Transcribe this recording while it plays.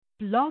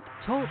Blog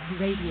Talk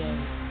Radio.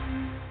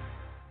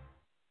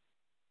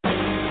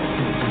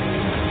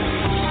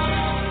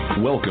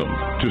 Welcome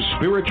to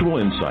Spiritual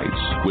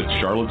Insights with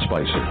Charlotte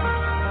Spicer.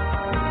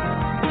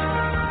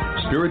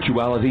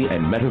 Spirituality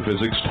and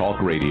Metaphysics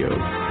Talk Radio,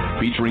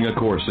 featuring A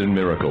Course in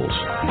Miracles,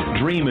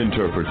 dream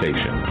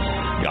interpretation,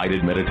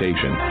 guided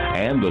meditation,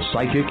 and the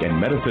psychic and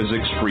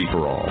metaphysics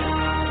free-for-all.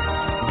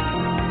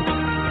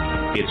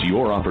 It's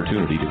your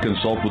opportunity to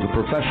consult with a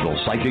professional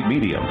psychic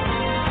medium,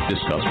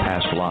 discuss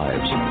past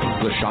lives,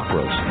 the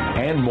chakras,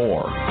 and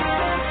more.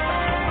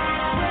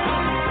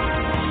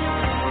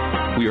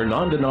 We are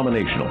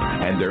non-denominational,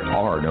 and there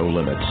are no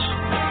limits.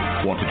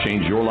 Want to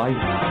change your life?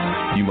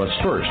 You must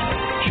first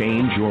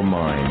change your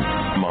mind.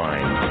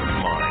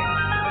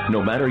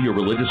 No matter your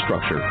religious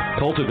structure,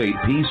 cultivate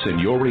peace in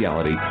your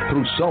reality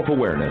through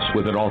self-awareness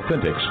with an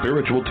authentic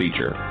spiritual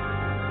teacher.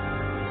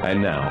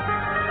 And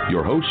now,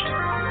 your host,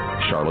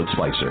 Charlotte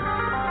Spicer.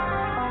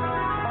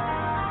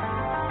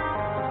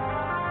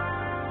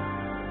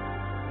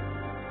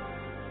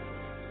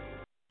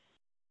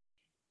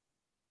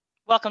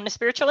 Welcome to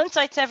Spiritual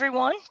Insights,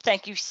 everyone.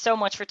 Thank you so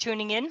much for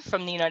tuning in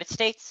from the United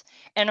States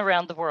and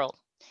around the world.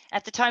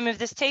 At the time of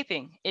this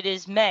taping, it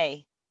is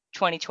May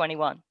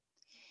 2021.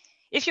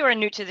 If you are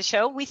new to the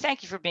show, we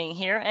thank you for being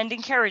here and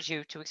encourage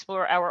you to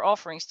explore our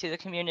offerings to the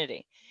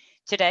community.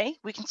 Today,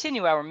 we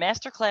continue our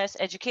masterclass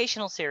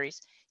educational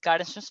series,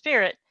 Guidance from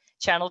Spirit,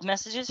 Channeled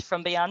Messages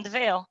from Beyond the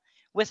Veil,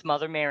 with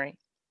Mother Mary.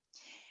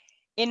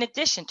 In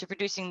addition to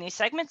producing these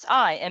segments,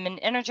 I am an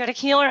energetic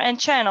healer and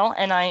channel,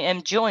 and I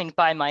am joined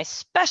by my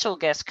special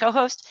guest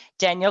co-host,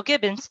 Danielle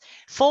Gibbons,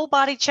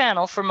 full-body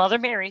channel for Mother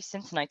Mary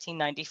since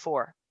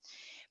 1994.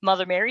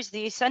 Mother Mary is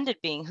the ascended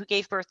being who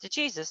gave birth to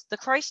Jesus, the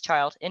Christ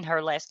child, in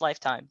her last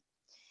lifetime.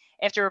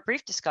 After a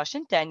brief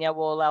discussion, Danielle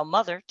will allow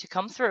Mother to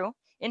come through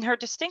in her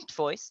distinct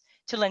voice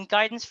to lend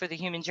guidance for the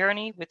human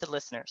journey with the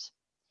listeners.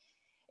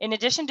 In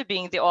addition to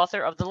being the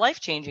author of the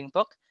life-changing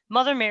book,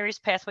 Mother Mary's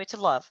Pathway to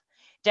Love,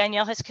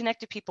 Danielle has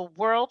connected people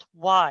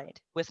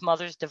worldwide with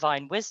Mother's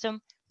divine wisdom,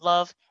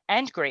 love,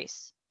 and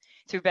grace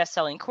through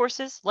best-selling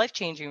courses,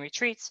 life-changing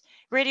retreats,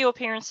 radio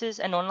appearances,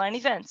 and online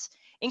events,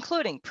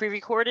 including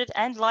pre-recorded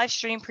and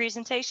live-stream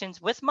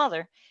presentations with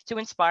Mother to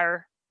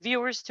inspire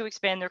viewers to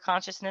expand their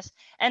consciousness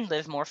and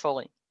live more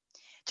fully.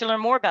 To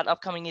learn more about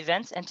upcoming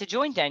events and to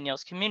join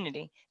Danielle's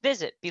community,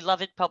 visit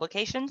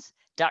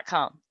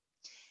belovedpublications.com.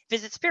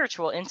 Visit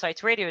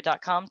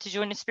spiritualinsightsradio.com to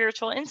join the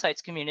Spiritual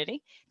Insights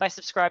community by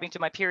subscribing to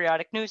my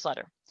periodic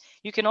newsletter.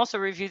 You can also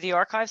review the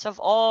archives of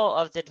all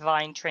of the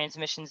divine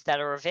transmissions that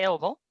are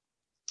available.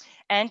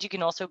 And you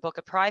can also book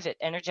a private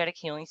energetic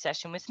healing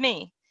session with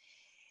me,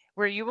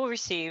 where you will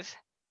receive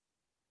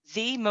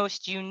the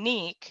most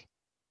unique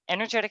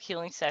energetic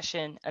healing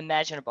session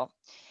imaginable.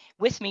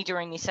 With me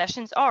during these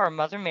sessions are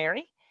Mother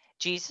Mary,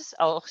 Jesus,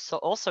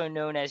 also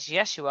known as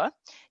Yeshua,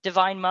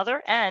 Divine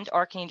Mother, and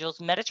Archangels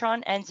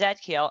Metatron and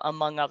Zadkiel,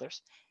 among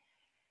others.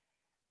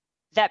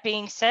 That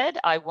being said,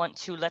 I want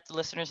to let the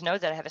listeners know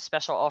that I have a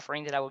special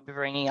offering that I will be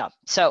bringing up.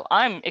 So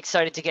I'm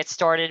excited to get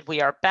started. We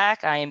are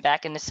back. I am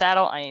back in the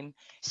saddle. I am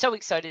so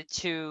excited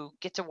to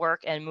get to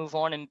work and move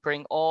on and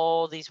bring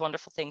all these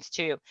wonderful things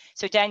to you.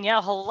 So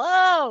Danielle,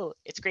 hello.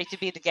 It's great to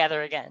be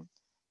together again.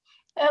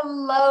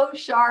 Hello,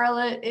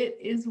 Charlotte. It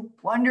is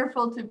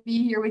wonderful to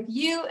be here with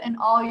you and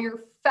all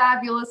your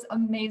fabulous,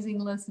 amazing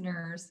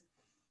listeners.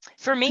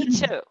 For me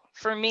too.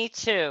 For me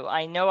too.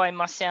 I know I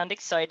must sound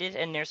excited,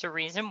 and there's a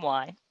reason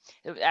why.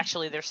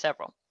 Actually, there's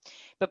several.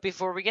 But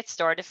before we get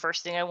started,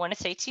 first thing I want to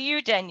say to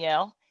you,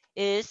 Danielle,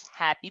 is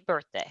happy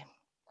birthday.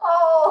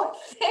 Oh,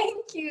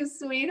 thank you,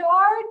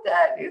 sweetheart.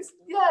 That is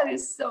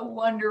so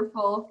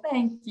wonderful.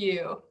 Thank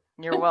you.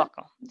 You're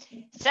welcome.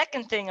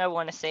 Second thing I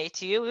want to say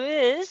to you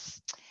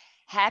is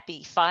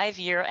happy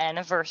 5-year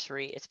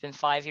anniversary. It's been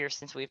 5 years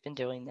since we've been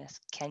doing this.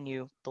 Can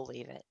you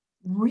believe it?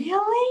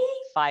 Really?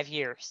 5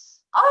 years.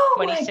 Oh,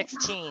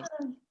 2016.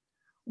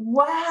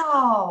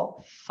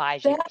 Wow.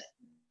 5 years.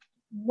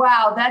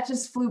 Wow, that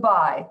just flew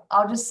by.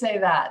 I'll just say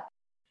that.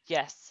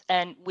 Yes,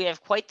 and we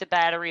have quite the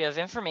battery of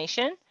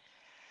information.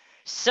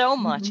 So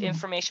much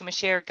information was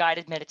shared,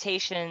 guided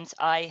meditations.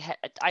 I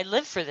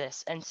live for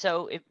this, and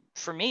so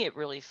for me, it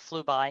really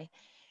flew by.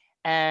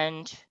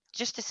 And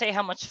just to say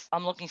how much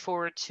I'm looking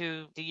forward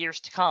to the years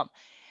to come.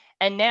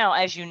 And now,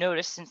 as you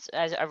notice,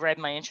 as I read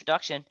my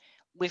introduction,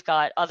 we've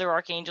got other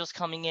archangels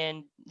coming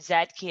in.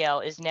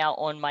 Zadkiel is now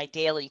on my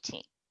daily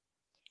team.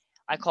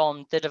 I call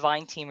them the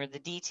divine team or the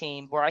D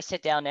team, where I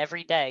sit down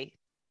every day.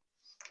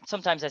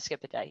 Sometimes I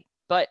skip a day,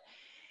 but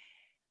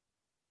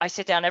I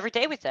sit down every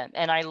day with them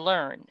and I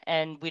learn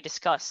and we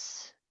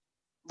discuss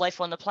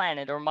life on the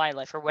planet or my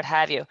life or what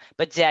have you.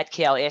 But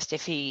Zadkiel asked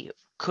if he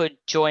could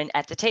join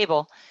at the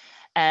table.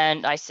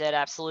 And I said,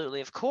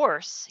 absolutely, of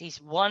course.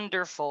 He's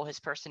wonderful. His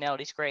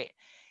personality's great.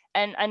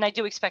 And I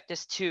do expect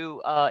this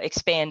to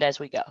expand as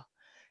we go.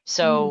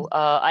 So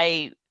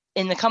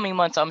in the coming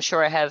months, I'm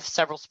sure I have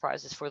several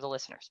surprises for the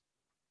listeners.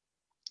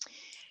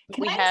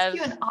 Can I ask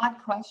you an odd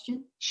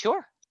question?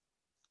 Sure.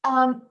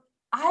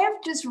 I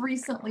have just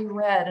recently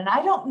read, and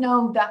I don't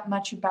know that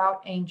much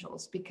about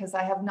angels because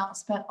I have not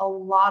spent a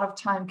lot of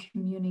time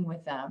communing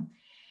with them.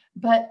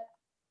 But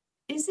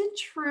is it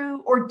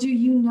true, or do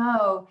you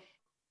know,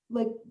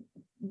 like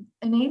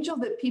an angel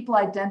that people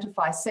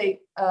identify,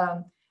 say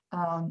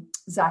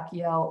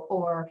Zachiel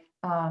or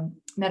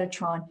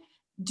Metatron,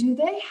 do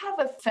they have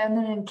a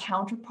feminine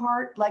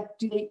counterpart? Like,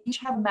 do they each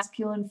have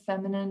masculine,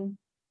 feminine?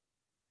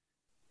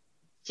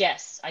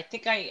 Yes, I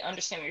think I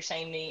understand what you're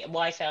saying. The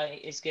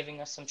Wi-Fi is giving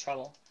us some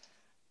trouble.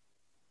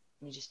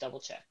 Let me just double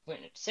check.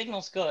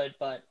 Signal's good,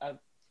 but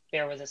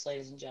bear with us,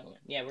 ladies and gentlemen.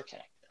 Yeah, we're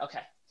connected.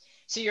 Okay.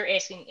 So you're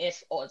asking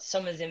if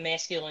some of the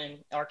masculine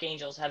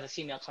archangels have a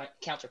female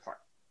counterpart.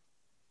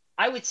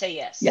 I would say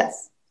yes.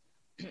 Yes.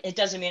 It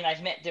doesn't mean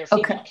I've met their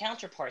female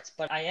counterparts,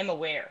 but I am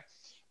aware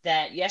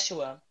that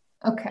Yeshua,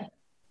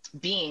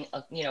 being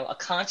a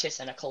conscious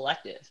and a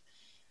collective,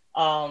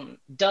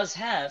 does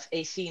have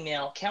a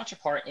female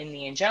counterpart in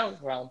the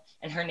angelic realm,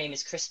 and her name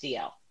is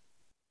Christiel.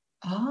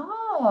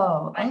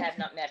 Oh. I have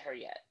not met her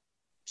yet.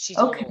 She's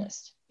on the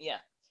list. Yeah.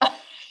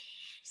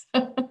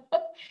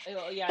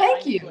 Yeah.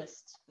 Thank you.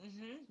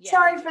 Yeah.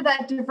 Sorry for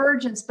that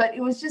divergence, but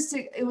it was just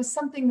it was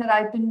something that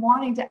I've been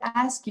wanting to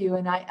ask you,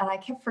 and I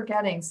kept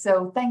forgetting.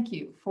 So thank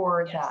you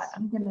for that.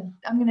 I'm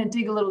gonna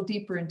dig a little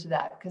deeper into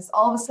that, because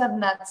all of a sudden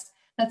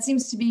that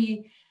seems to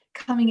be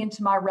coming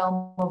into my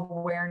realm of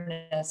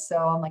awareness. So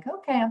I'm like,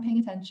 okay, I'm paying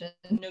attention.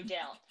 No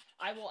doubt.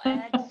 I will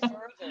add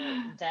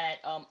further that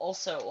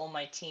also on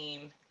my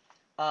team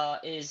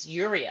is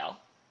Uriel,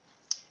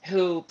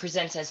 who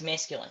presents as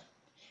masculine,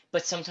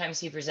 but sometimes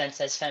he presents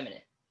as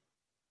feminine.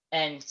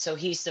 And so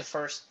he's the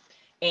first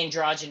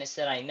androgynous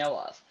that I know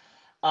of.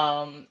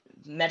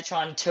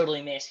 Metatron,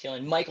 totally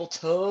masculine. Michael,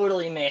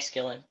 totally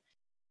masculine.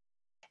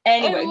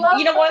 Anyway,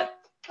 you know what?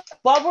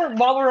 While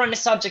we're on the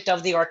subject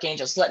of the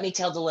archangels, let me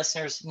tell the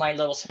listeners my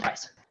little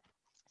surprise.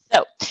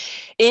 So,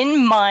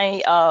 in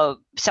my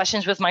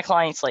sessions with my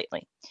clients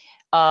lately,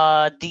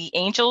 the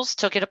angels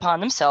took it upon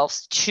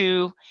themselves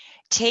to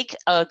take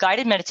a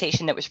guided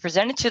meditation that was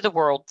presented to the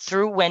world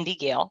through Wendy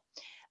Gale,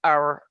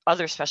 our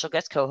other special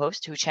guest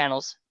co-host who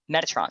channels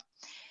Metatron.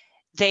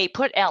 They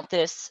put out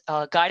this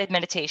guided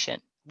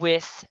meditation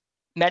with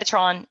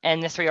Metatron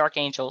and the three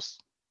archangels,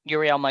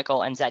 Uriel,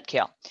 Michael, and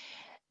Zadkiel.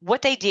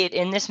 What they did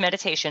in this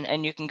meditation,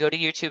 and you can go to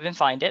YouTube and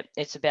find it,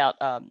 it's about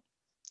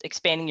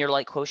expanding your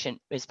light quotient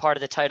is part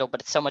of the title,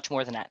 but it's so much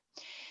more than that.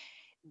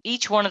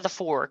 Each one of the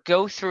four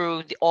go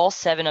through all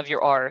 7 of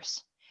your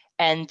R's,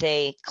 and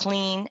they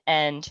clean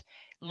and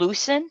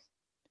loosen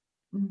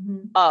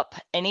up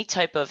any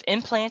type of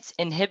implants,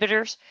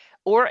 inhibitors,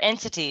 or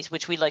entities,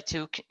 which we like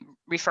to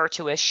refer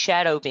to as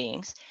shadow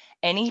beings.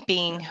 Any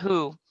being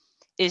who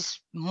is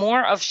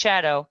more of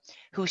shadow,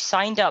 who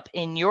signed up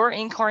in your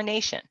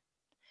incarnation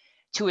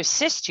to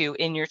assist you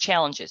in your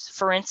challenges.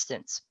 For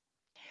instance,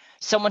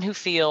 someone who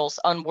feels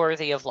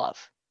unworthy of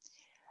love.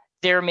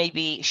 There may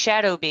be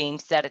shadow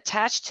beings that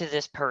attach to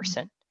this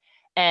person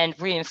and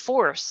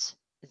reinforce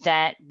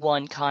that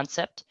one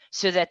concept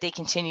so that they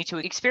continue to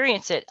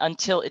experience it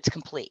until it's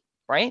complete,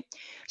 right?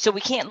 So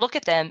we can't look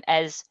at them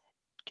as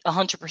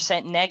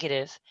 100%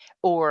 negative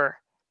or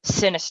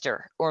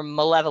sinister or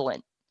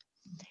malevolent.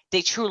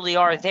 They truly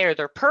are there.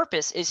 Their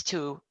purpose is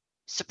to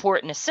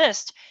support and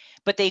assist,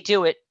 but they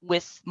do it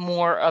with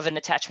more of an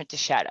attachment to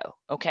shadow,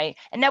 okay?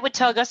 And that would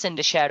tug us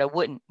into shadow,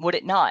 would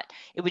it not?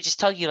 It would just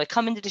tell you, like,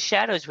 come into the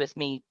shadows with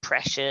me,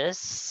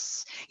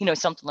 precious,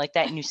 something like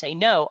that. And you say,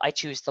 no, I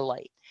choose the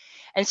light.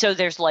 And so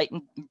there's light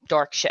and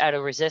dark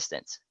shadow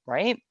resistance,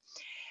 right?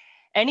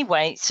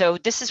 Anyway, so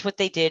this is what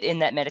they did in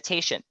that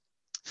meditation.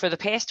 For the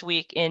past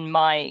week in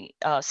my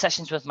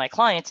sessions with my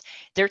clients,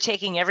 they're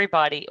taking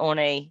everybody on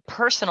a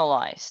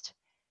personalized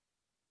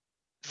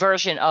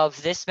version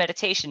of this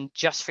meditation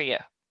just for you.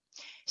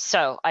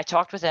 So I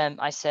talked with them.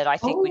 I said, I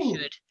think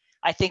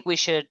we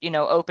should,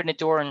 open the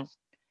door and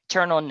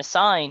turn on the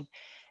sign.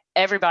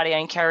 Everybody, I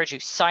encourage you,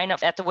 sign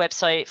up at the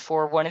website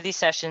for one of these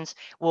sessions.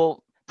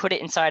 We'll put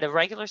it inside a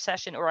regular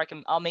session, or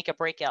I'll make a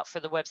breakout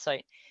for the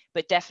website.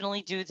 But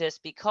definitely do this,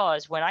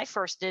 because when I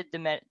first did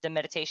the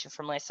meditation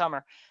from last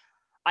summer,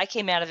 I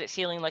came out of it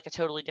feeling like a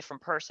totally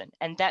different person.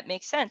 And that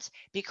makes sense,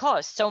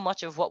 because so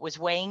much of what was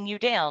weighing you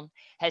down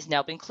has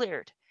now been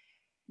cleared.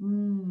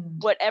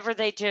 Whatever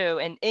they do,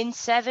 and in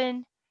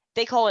 7,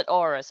 they call it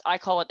auras. I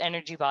call it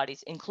energy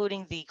bodies,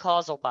 including the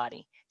causal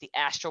body, the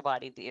astral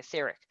body, the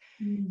etheric.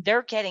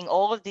 They're getting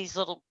all of these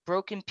little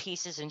broken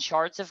pieces and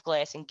shards of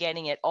glass and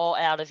getting it all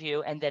out of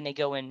you, and then they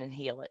go in and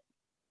heal it.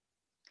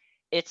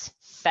 It's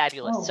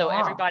fabulous. So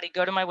everybody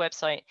go to my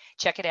website,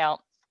 check it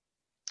out,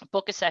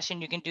 book a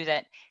session. You can do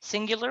that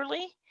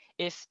singularly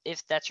if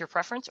that's your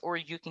preference, or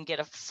you can get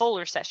a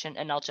fuller session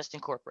and I'll just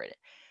incorporate it.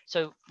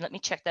 So let me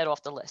check that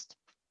off the list.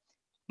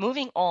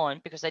 Moving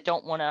on, because I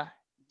don't want to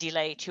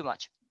delay too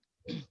much.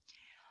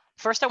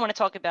 First, I want to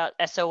talk about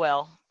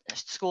SOL,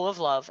 School of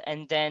Love,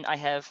 and then I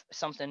have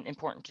something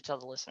important to tell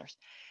the listeners.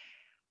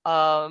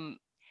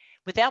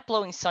 Without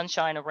blowing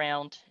sunshine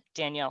around,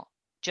 Danielle,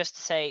 just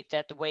to say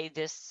that the way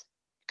this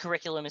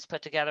curriculum is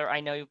put together, I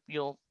know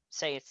you'll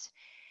say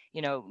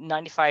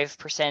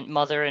 95%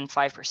 mother and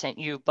 5%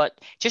 you, but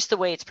just the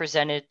way it's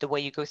presented, the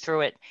way you go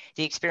through it,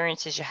 the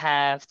experiences you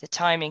have, the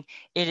timing,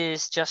 it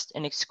is just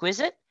an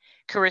exquisite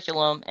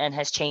curriculum and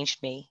has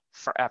changed me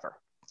forever.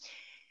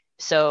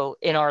 So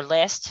in our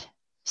last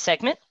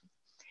segment,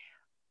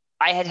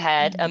 I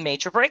had a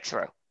major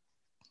breakthrough.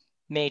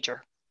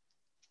 Major.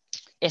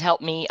 It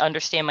helped me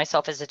understand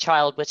myself as a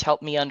child, which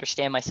helped me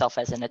understand myself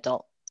as an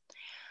adult.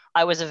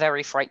 I was a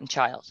very frightened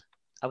child.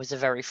 I was a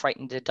very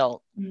frightened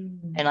adult.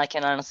 And I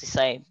can honestly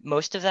say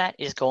most of that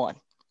is gone.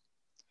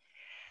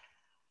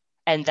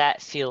 And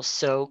that feels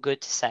so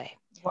good to say.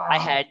 Wow. I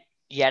had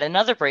yet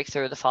another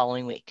breakthrough the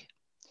following week.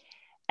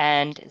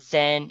 And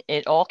then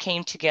it all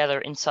came together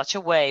in such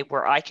a way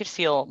where I could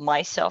feel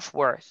my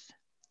self-worth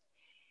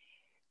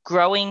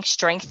growing,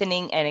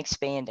 strengthening, and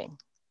expanding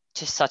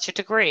to such a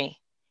degree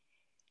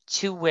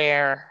to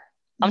where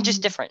I'm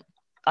just different.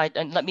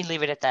 And let me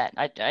leave it at that.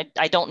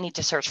 I don't need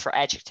to search for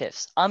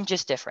adjectives. I'm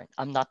just different.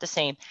 I'm not the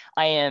same.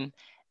 I am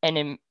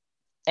an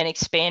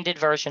expanded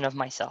version of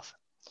myself.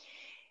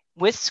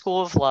 With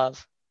School of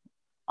Love,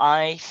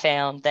 I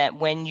found that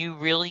when you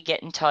really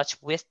get in touch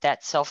with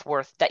that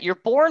self-worth that you're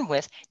born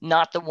with,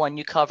 not the one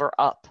you cover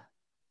up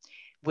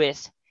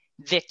with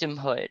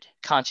victimhood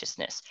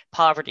consciousness,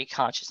 poverty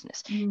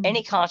consciousness,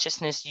 any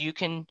consciousness you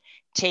can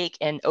take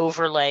and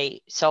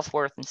overlay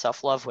self-worth and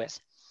self-love with,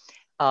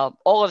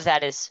 all of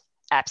that is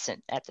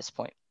absent at this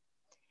point.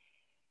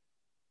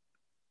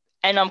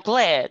 And I'm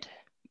glad,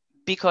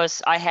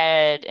 because I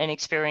had an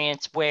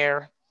experience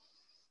where,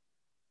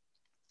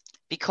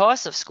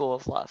 because of School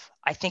of Love,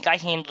 I think I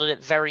handled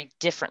it very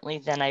differently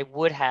than I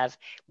would have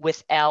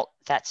without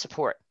that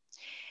support.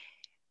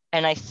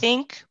 And I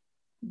think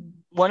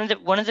one of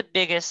the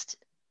biggest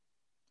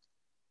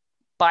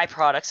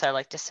byproducts, I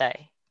like to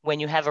say, when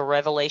you have a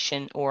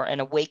revelation or an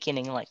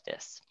awakening like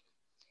this,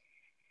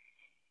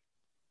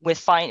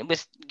 with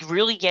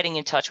really getting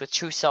in touch with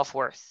true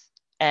self-worth,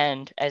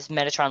 and as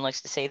Metatron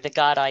likes to say, the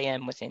God I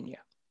am within you,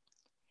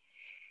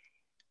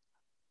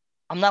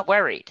 I'm not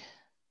worried.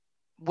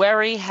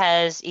 Worry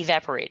has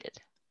evaporated.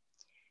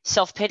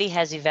 Self-pity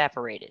has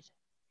evaporated.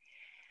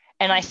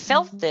 And I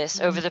felt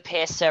this over the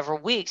past several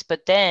weeks,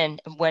 but then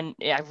when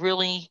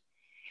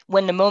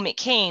the moment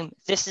came,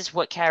 this is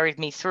what carried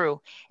me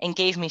through and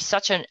gave me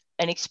such an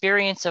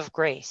experience of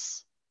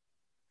grace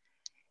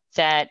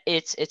that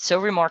it's so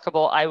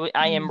remarkable.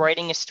 I am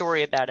writing a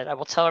story about it. I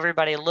will tell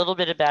everybody a little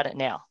bit about it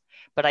now,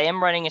 but I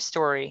am writing a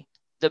story,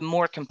 the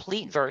more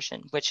complete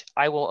version, which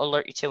I will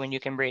alert you to and you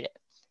can read it.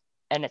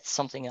 And it's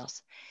something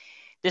else.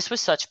 This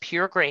was such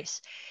pure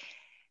grace.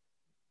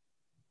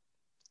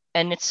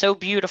 And it's so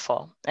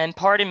beautiful. And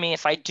pardon me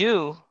if I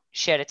do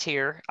shed a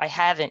tear. I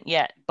haven't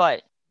yet.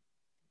 But,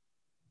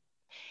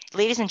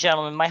 ladies and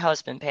gentlemen, my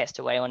husband passed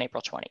away on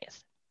April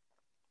 20th.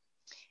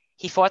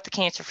 He fought the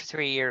cancer for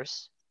 3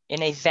 years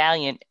in a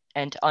valiant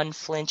and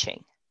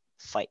unflinching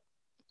fight.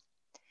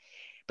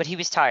 But he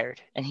was tired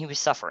and he was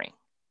suffering.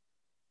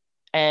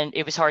 And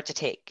it was hard to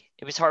take.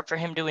 It was hard for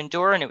him to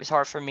endure, and it was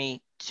hard for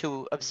me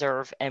to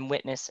observe and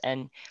witness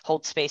and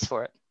hold space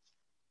for it.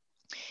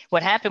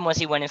 What happened was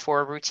he went in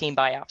for a routine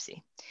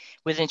biopsy.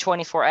 Within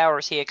 24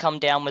 hours, he had come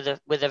down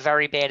with a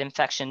very bad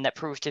infection that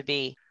proved to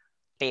be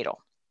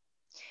fatal.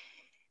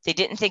 They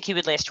didn't think he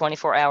would last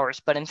 24 hours,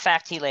 but in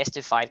fact, he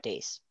lasted 5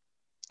 days.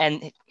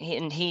 And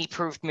he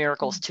proved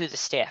miracles to the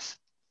staff.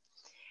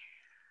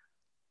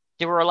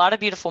 There were a lot of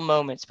beautiful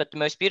moments, but the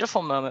most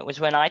beautiful moment was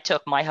when I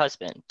took my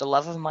husband, the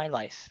love of my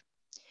life,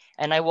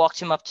 and I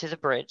walked him up to the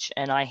bridge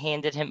and I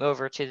handed him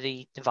over to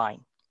the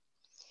divine.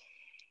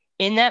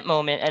 In that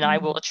moment, and I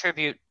will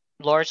attribute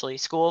largely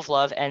School of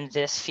Love and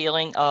this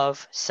feeling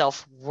of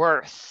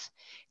self-worth,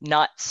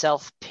 not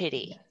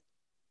self-pity.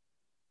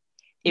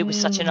 It was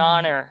such an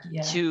honor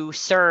to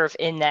serve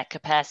in that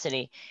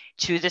capacity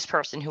to this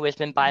person who has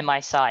been by my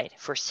side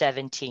for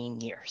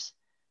 17 years.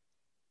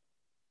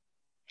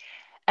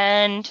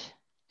 And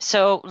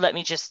so let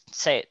me just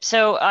say it.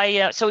 So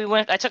I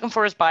took him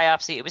for his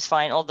biopsy. It was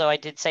fine. Although I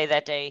did say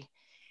that day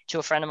to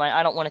a friend of mine,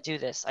 I don't want to do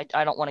this.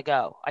 I don't want to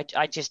go.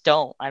 I just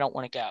don't. I don't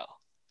want to go.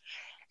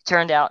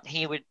 Turned out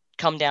he would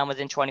come down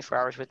within 24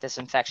 hours with this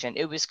infection.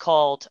 It was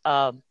called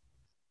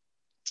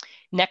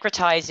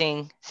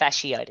necrotizing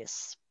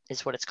fasciitis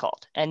is what it's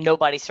called. And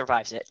nobody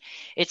survives it.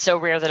 It's so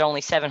rare that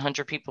only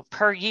 700 people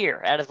per year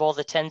out of all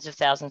the tens of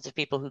thousands of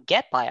people who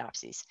get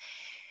biopsies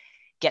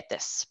get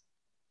this,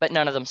 but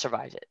none of them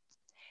survive it.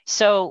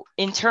 So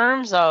in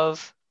terms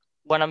of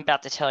what I'm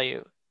about to tell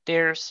you,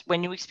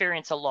 when you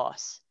experience a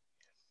loss,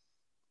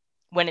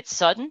 when it's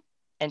sudden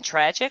and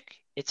tragic,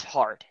 it's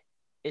hard.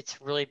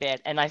 It's really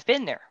bad. And I've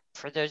been there.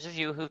 For those of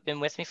you who've been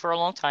with me for a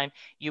long time,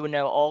 you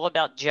know all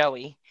about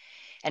Joey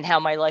and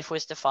how my life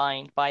was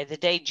defined by the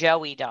day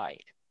Joey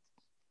died.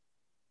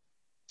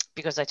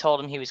 Because I told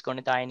him he was going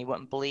to die and he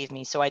wouldn't believe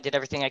me. So I did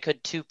everything I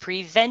could to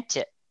prevent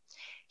it.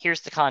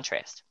 Here's the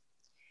contrast.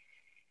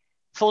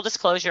 Full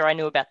disclosure, I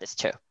knew about this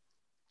too.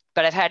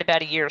 But I've had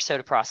about a year or so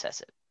to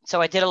process it.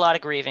 So I did a lot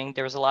of grieving.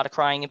 There was a lot of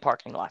crying in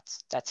parking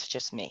lots. That's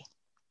just me.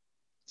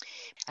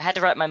 I had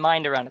to wrap my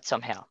mind around it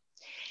somehow.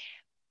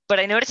 But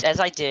I noticed, as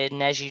I did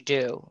and as you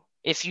do,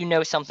 if you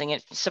know something,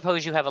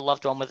 suppose you have a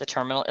loved one with a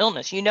terminal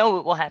illness, you know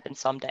it will happen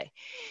someday.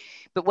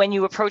 But when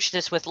you approach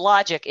this with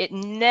logic, it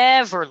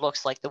never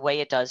looks like the way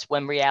it does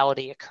when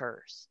reality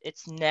occurs.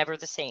 It's never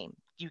the same.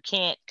 You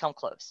can't come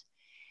close.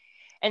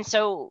 And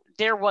so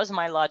there was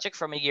my logic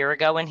from a year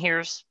ago, and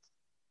here's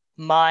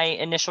my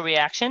initial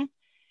reaction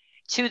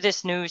to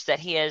this news that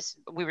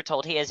we were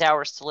told he has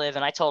hours to live.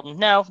 And I told him,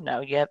 no,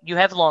 you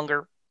have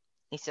longer.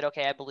 He said,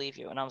 okay, I believe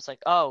you. And I was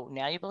like, oh,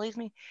 now you believe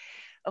me?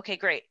 Okay,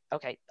 great.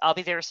 Okay, I'll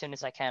be there as soon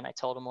as I can. I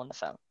told him on the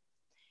phone.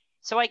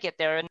 So I get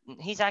there and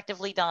he's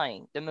actively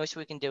dying. The most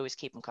we can do is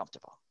keep him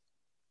comfortable.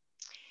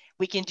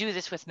 We can do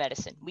this with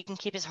medicine. We can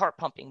keep his heart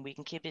pumping. We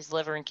can keep his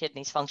liver and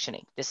kidneys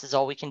functioning. This is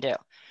all we can do.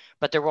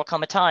 But there will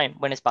come a time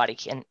when his body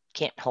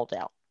can't hold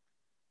out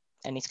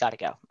and he's got to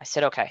go. I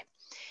said, okay.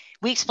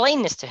 We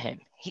explained this to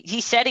him.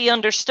 He said he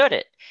understood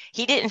it.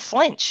 He didn't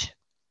flinch.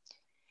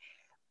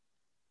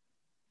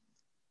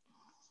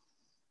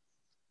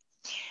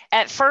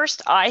 At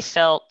first, I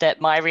felt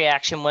that my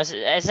reaction was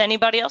as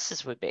anybody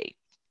else's would be.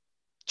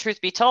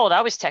 Truth be told,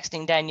 I was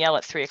texting Danielle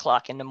at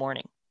 3:00 in the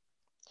morning.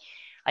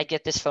 I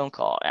get this phone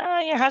call. Oh,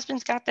 your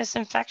husband's got this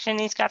infection.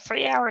 He's got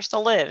 3 hours to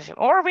live.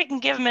 Or we can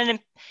give him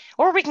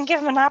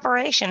an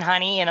operation,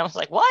 honey. And I was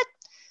like, what?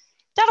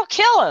 That'll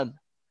kill him.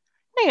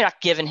 No, you're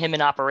not giving him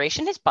an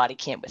operation. His body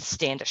can't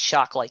withstand a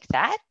shock like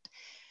that.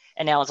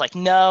 And now it's like,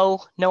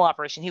 no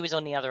operation. He was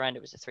on the other end.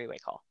 It was a 3-way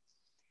call.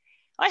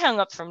 I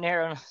hung up from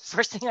there, and the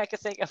first thing I could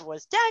think of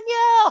was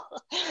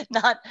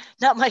Danielle,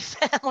 not my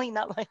family,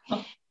 not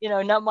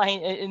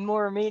my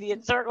more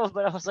immediate circle,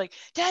 but I was like,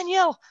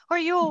 Danielle, are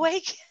you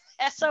awake?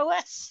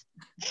 SOS.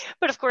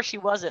 But of course she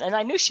wasn't, and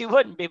I knew she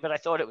wouldn't be, but I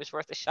thought it was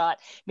worth a shot.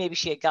 Maybe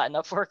she had gotten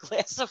up for a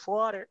glass of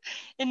water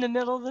in the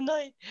middle of the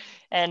night.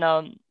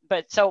 And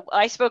but so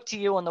I spoke to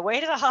you on the way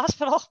to the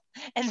hospital,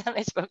 and then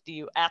I spoke to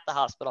you at the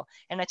hospital,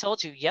 and I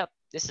told you, yep,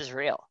 this is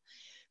real.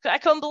 I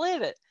couldn't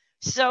believe it.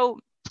 So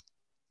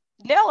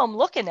now I'm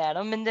looking at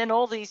them, and then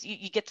all these,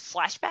 you get the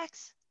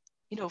flashbacks,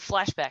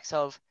 flashbacks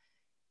of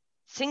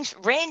things,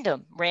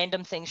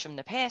 random things from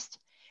the past,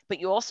 but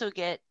you also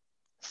get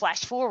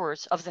flash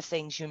forwards of the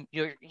things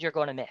you're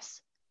going to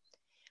miss.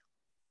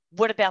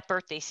 What about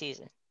birthday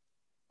season?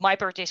 My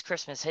birthday's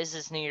Christmas. His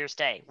is New Year's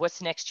Day.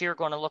 What's next year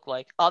going to look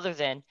like other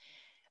than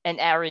an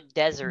arid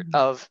desert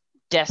of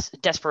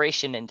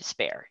desperation and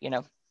despair?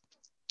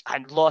 I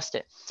lost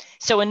it.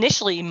 So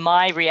initially,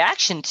 my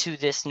reaction to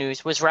this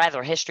news was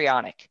rather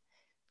histrionic.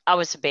 I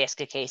was a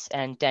basket case,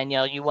 and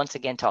Danielle, you once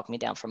again talked me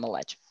down from a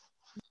ledge.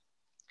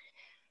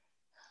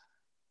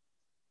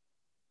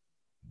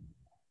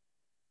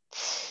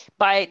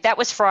 That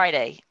was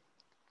Friday,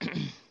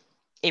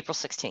 April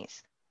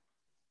 16th.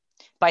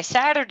 By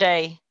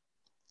Saturday,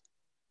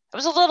 it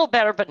was a little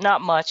better, but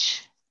not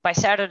much. By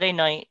Saturday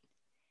night,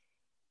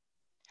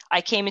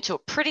 I came into a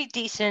pretty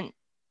decent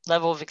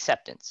level of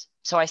acceptance.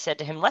 So I said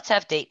to him, let's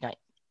have date night.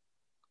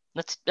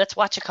 Let's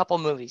watch a couple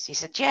movies. He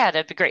said, yeah,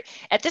 that'd be great.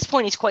 At this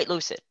point, he's quite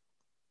lucid.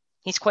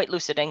 He's quite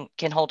lucid and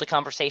can hold a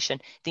conversation.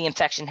 The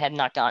infection had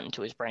not gotten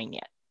to his brain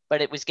yet,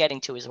 but it was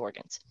getting to his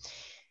organs.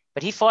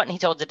 But he fought and he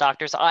told the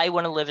doctors, I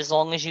want to live as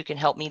long as you can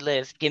help me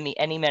live. Give me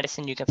any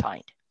medicine you can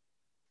find.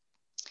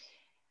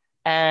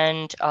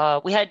 And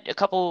we had a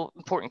couple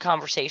important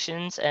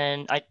conversations,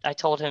 and I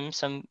told him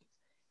some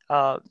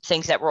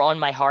things that were on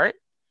my heart,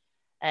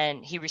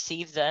 and he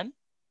received them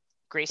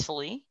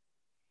gracefully,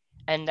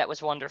 and that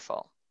was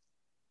wonderful.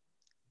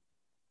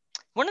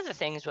 One of the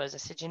things was, I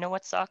said, you know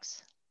what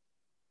sucks?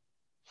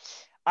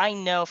 I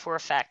know for a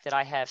fact that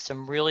I have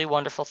some really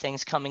wonderful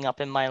things coming up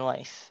in my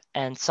life,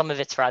 and some of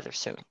it's rather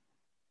soon.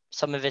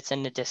 Some of it's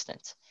in the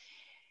distance.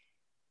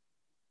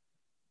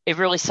 It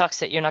really sucks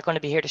that you're not going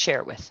to be here to share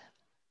it with.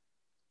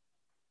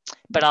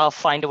 But I'll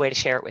find a way to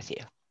share it with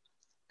you.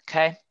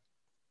 Okay?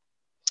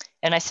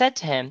 And I said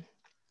to him,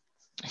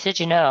 I said,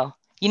 you know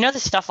the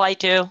stuff I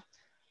do?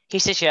 He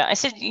says, yeah. I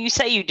said, you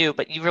say you do,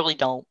 but you really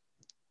don't.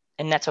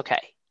 And that's okay.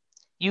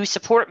 You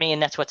support me,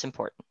 and that's what's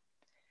important.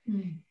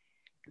 Mm.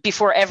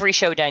 Before every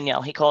show,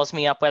 Danielle, he calls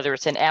me up, whether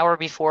it's an hour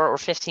before or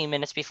 15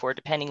 minutes before,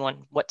 depending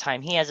on what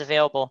time he has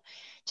available,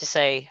 to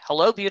say,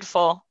 hello,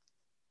 beautiful.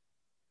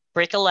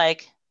 Break a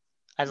leg.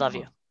 I love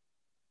you.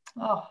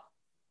 Oh.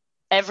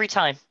 Every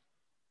time.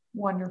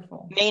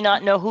 Wonderful. May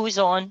not know who's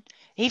on.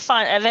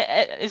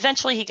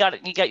 Eventually he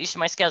got used to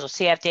my schedule.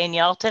 See, I have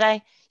Danielle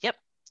today. Yep,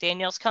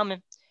 Danielle's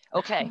coming.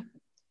 Okay.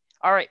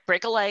 All right,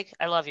 break a leg.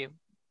 I love you.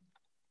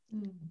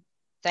 Mm.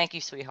 Thank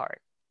you,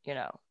 sweetheart.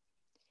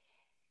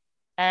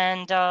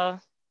 And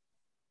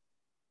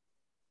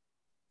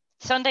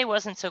Sunday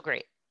wasn't so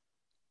great.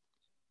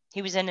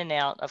 He was in and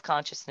out of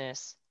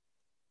consciousness.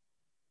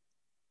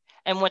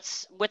 And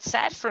what's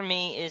sad for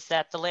me is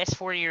that the last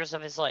 4 years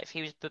of his life,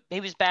 he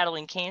was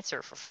battling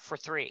cancer for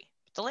 3.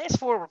 The last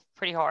 4 were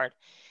pretty hard.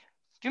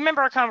 Do you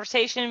remember our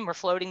conversation? We're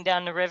floating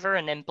down the river,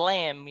 and then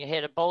blam, you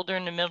hit a boulder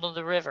in the middle of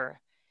the river.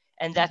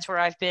 And that's where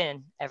I've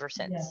been ever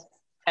since. Yes.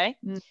 Okay?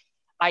 Mm.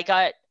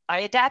 I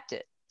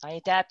adapted.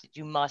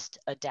 You must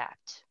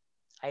adapt.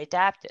 I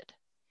adapted.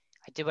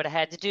 I did what I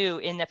had to do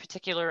in that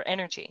particular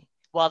energy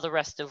while the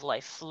rest of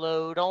life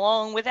flowed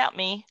along without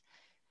me.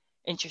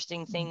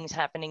 Interesting things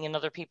happening in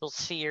other people's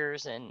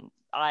spheres, and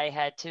I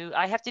have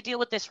to deal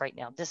with this right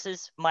now. This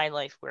is my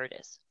life where it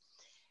is.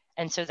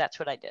 And so that's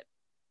what I did.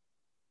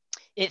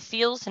 It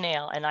feels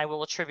now, and I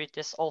will attribute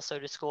this also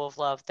to School of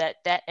Love,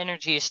 that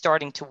energy is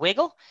starting to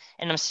wiggle,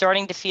 and I'm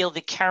starting to feel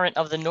the current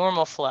of the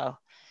normal flow.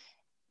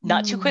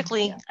 Not too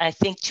quickly. Yeah. I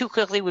think too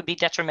quickly would be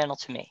detrimental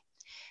to me.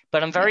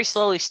 But I'm very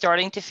slowly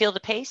starting to feel the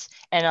pace,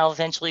 and I'll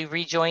eventually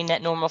rejoin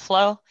that normal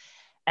flow.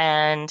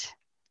 And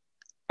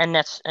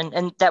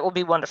that will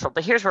be wonderful.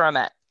 But here's where I'm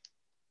at.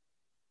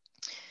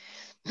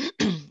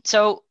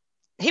 So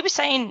he was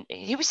saying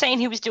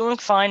he was doing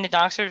fine. The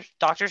doctors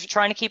are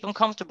trying to keep him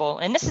comfortable.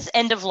 And this is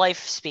end of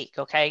life speak,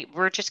 okay?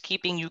 We're just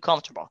keeping you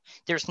comfortable.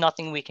 There's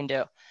nothing we can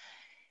do.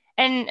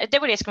 And they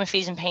would ask him if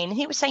he's in pain, and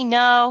he would say,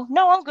 no,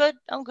 I'm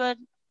good.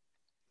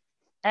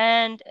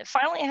 And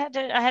finally I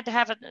had to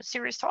have a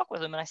serious talk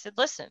with him. And I said,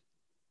 listen,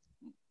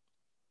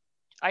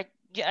 I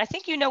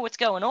think you know what's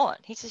going on.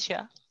 He says,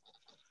 yeah.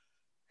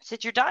 I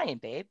said, you're dying,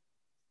 babe.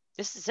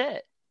 This is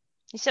it.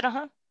 He said,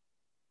 uh-huh.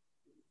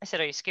 I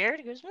said, are you scared?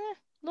 He goes, a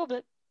little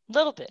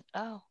bit.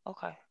 Oh,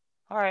 okay.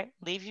 All right.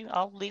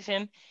 I'll leave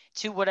him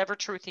to whatever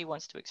truth he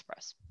wants to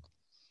express.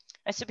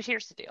 I said, but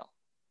here's the deal.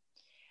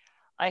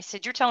 I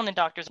said, you're telling the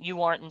doctors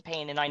you aren't in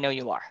pain, and I know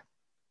you are.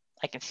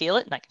 I can feel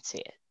it and I can see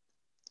it.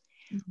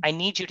 Mm-hmm. I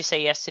need you to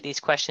say yes to these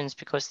questions,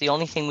 because the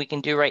only thing we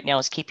can do right now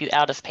is keep you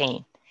out of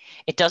pain.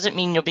 It doesn't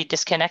mean you'll be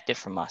disconnected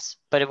from us,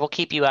 but it will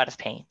keep you out of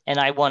pain. And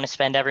I want to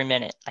spend every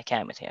minute I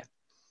can with you.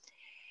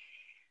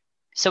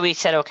 So we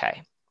said,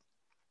 okay.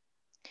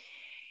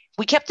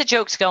 We kept the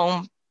jokes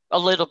going a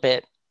little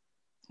bit.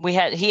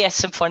 He has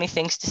some funny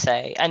things to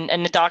say,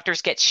 and the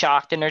doctors get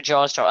shocked and their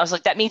jaws drop. I was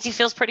like, that means he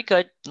feels pretty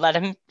good. Let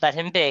him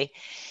be.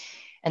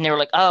 And they were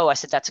like, oh, I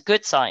said, that's a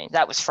good sign.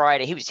 That was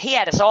Friday. He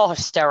had us all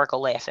hysterical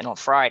laughing on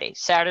Friday.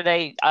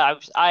 Saturday,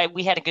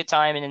 we had a good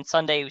time. And then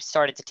Sunday we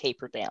started to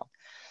taper down.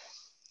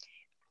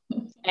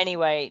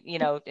 Anyway,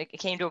 it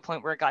came to a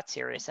point where it got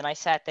serious, and I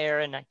sat there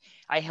and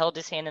I held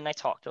his hand and I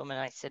talked to him, and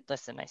I said,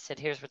 listen,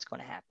 here's what's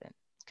going to happen.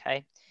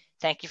 Okay.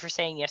 Thank you for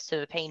saying yes to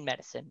the pain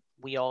medicine.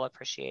 We all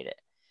appreciate it.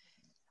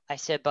 I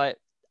said, but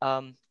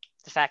the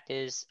fact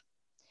is,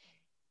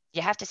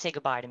 you have to say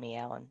goodbye to me,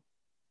 Alan.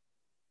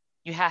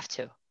 You have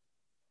to.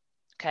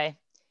 Okay.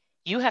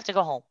 You have to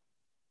go home,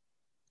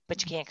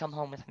 but you can't come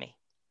home with me.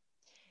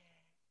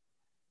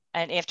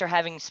 And after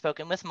having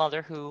spoken with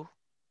Mother, who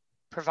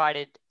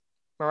provided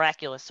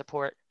miraculous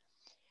support,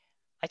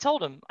 I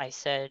told him, I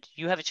said,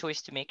 you have a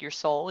choice to make. Your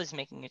soul is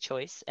making a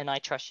choice, and I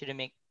trust you to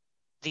make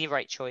the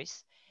right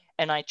choice.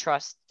 And I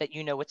trust that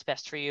you know what's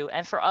best for you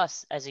and for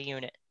us as a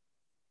unit.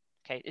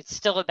 Okay. It's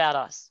still about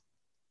us.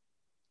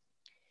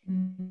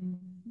 Mm-hmm.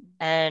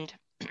 And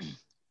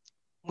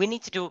we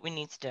need to do what we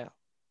need to do.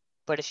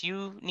 But if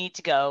you need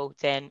to go,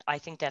 then I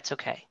think that's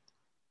okay.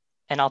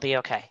 And I'll be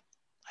okay.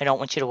 I don't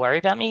want you to worry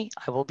about me.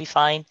 I will be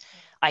fine.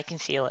 I can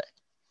feel it.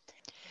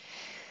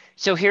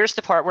 So here's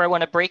the part where I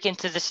want to break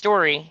into the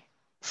story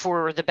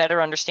for the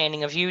better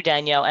understanding of you,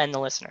 Danielle, and the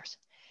listeners.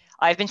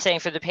 I've been saying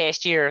for the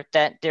past year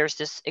that there's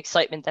this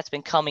excitement that's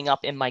been coming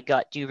up in my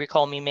gut. Do you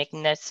recall me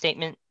making that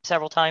statement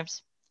several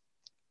times?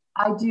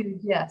 I do,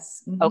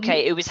 yes. Mm-hmm.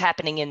 Okay, it was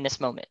happening in this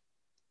moment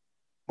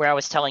where I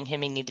was telling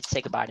him he needed to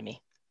say goodbye to me.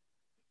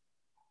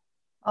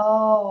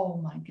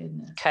 Oh my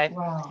goodness. Okay.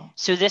 Wow.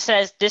 So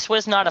this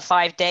was not a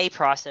 5-day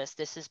process.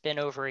 This has been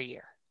over a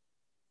year.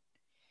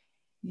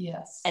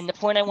 Yes. And the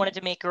point I wanted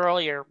to make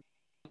earlier,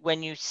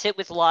 when you sit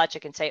with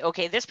logic and say,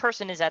 okay, this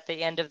person is at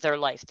the end of their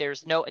life.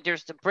 There's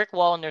the brick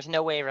wall and there's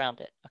no way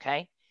around it.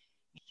 Okay.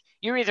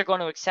 You're either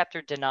going to accept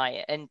or deny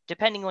it. And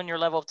depending on your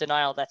level of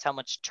denial, that's how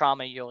much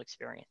trauma you'll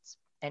experience.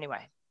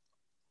 Anyway,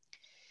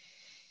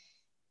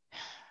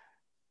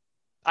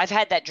 I've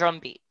had that drum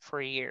beat for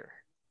a year.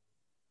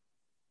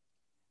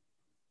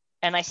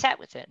 And I sat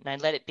with it and I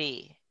let it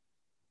be.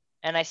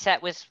 And I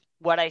sat with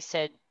what I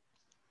said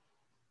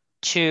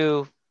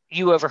to,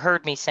 you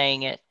overheard me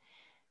saying it.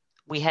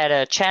 We had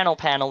a channel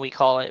panel, we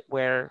call it,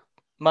 where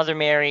Mother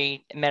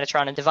Mary,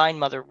 Metatron, and Divine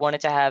Mother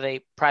wanted to have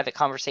a private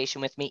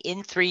conversation with me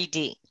in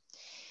 3D.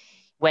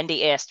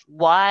 Wendy asked,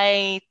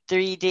 why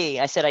 3D?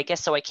 I said, I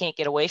guess so I can't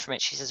get away from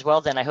it. She says,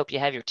 well, then I hope you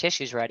have your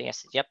tissues ready. I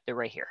said, yep, they're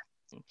right here.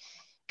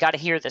 Got to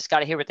hear this. Got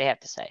to hear what they have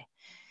to say.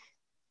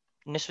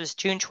 And this was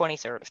June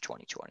 23rd of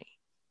 2020.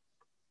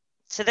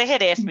 So they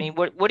had asked me,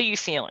 what are you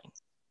feeling?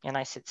 And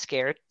I said,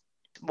 scared.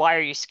 Why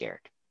are you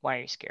scared? Why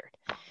are you scared?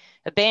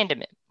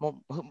 Abandonment.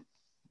 Well,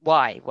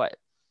 why? What?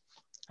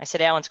 I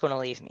said, Alan's going to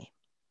leave me.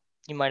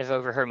 You might have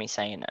overheard me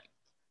saying that.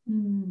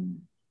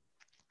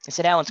 I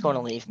said, Alan's going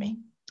to leave me.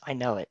 I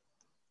know it.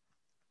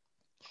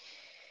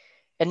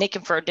 And they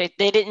confirmed,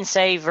 they didn't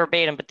say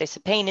verbatim, but they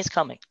said pain is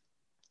coming.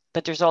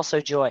 But there's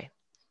also joy.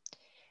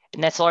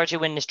 And that's largely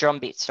when this drum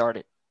beat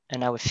started.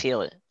 And I would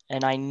feel it.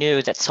 And I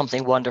knew that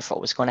something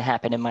wonderful was going to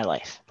happen in my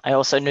life. I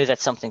also knew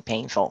that something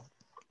painful.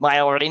 Well,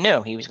 I already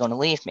knew he was going to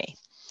leave me.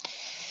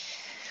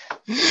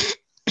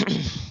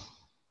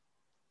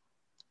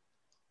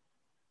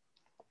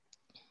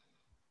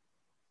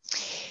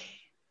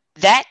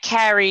 That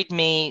carried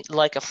me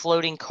like a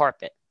floating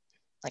carpet,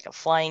 like a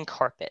flying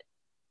carpet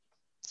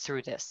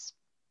through this.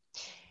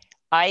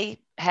 I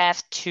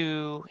have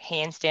to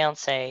hands down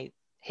say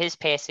his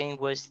passing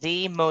was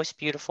the most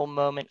beautiful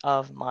moment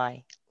of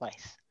my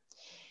life.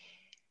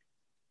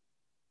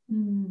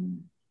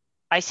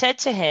 I said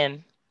to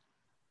him,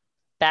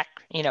 back,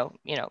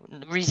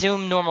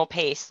 resume normal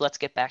pace. Let's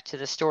get back to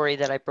the story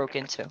that I broke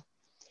into.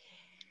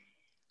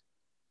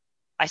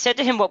 I said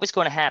to him what was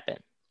going to happen.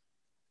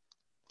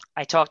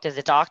 I talked to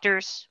the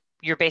doctors.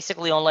 You're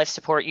basically on life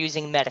support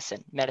using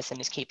medicine. Medicine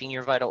is keeping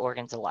your vital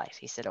organs alive.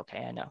 He said, okay,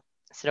 I know.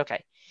 I said,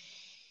 okay.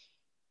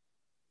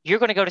 You're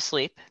going to go to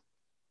sleep.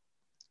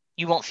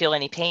 You won't feel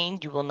any pain.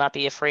 You will not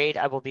be afraid.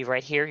 I will be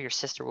right here. Your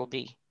sister will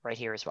be right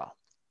here as well.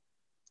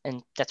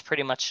 And that's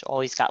pretty much all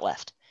he's got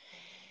left.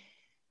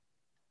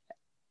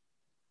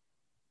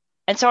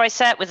 And so I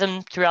sat with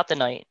him throughout the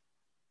night,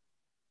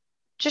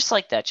 just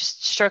like that,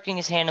 just stroking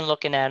his hand and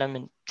looking at him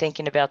and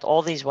thinking about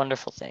all these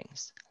wonderful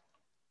things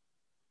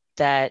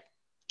that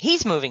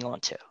he's moving on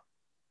to.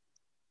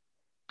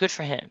 Good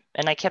for him.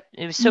 And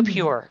it was so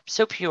pure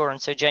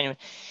and so genuine.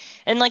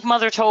 And like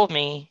Mother told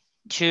me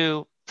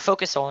to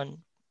focus on,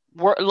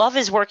 love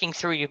is working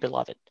through you,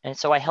 beloved. And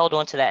so I held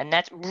on to that. And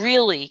that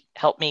really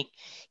helped me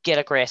get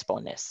a grasp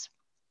on this.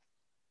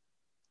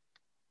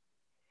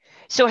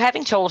 So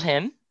having told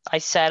him, I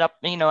sat up,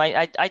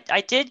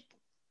 I did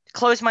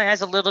close my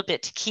eyes a little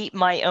bit to keep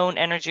my own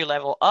energy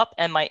level up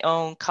and my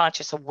own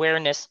conscious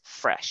awareness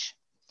fresh.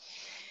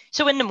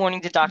 So in the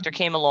morning, the doctor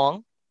came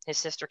along. His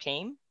sister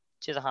came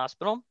to the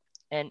hospital,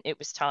 and it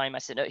was time. I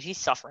said, "No, he's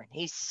suffering.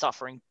 He's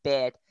suffering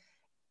bad.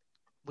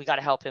 We got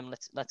to help him.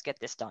 Let's get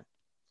this done."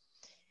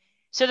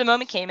 So the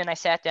moment came, and I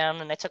sat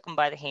down, and I took him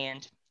by the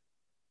hand.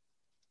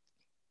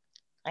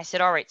 I said,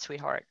 "All right,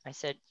 sweetheart." I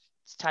said,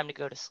 "It's time to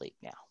go to sleep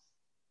now."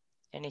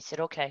 And he said,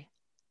 "Okay."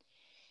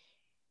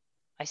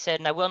 I said,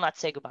 "And I will not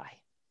say goodbye,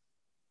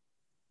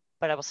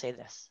 but I will say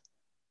this.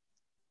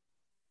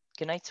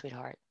 Good night,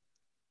 sweetheart."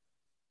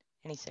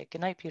 And he said, "Good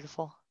night,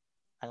 beautiful.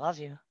 I love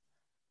you."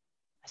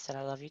 I said,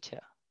 "I love you too."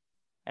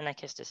 And I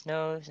kissed his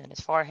nose and his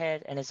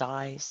forehead and his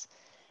eyes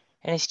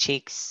and his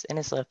cheeks and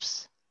his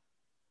lips.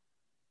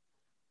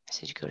 I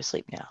said, "You go to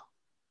sleep now.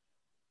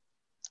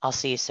 I'll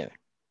see you soon."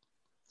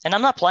 And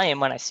I'm not playing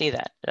when I see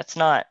that.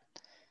 I'm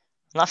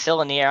not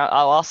filling the air.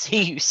 Oh, I'll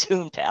see you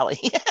soon, Pally.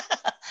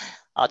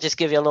 I'll just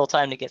give you a little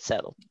time to get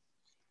settled.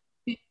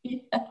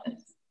 Yes.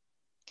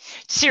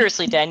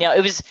 Seriously, Danielle,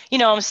 it was,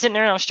 I'm sitting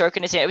there and I'm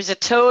stroking his hand. It was a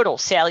total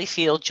Sally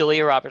Field,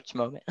 Julia Roberts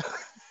moment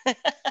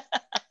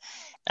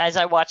as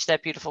I watched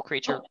that beautiful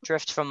creature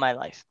drift from my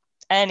life.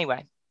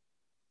 Anyway,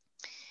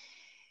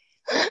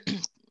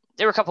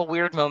 there were a couple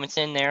weird moments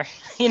in there.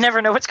 You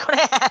never know what's going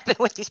to happen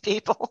with these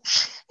people.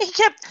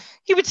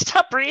 He would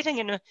stop breathing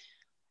and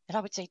I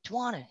would say,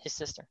 "Dwana," his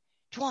sister,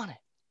 "Dwana,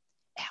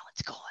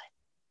 Alan's gone."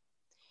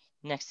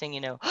 Next thing you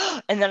know,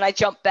 and then I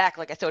jumped back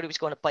like I thought he was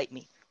going to bite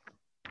me.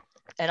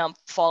 And I'm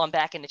falling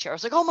back in the chair. I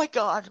was like, "Oh my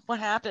God, what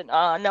happened?"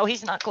 No,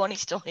 he's not gone.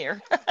 He's still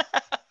here.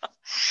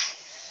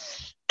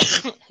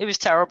 It was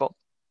terrible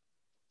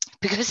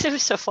because it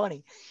was so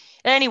funny.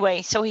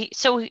 Anyway, so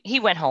he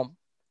went home,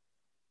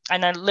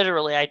 and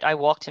I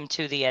walked him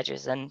to the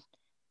edges and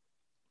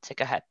said,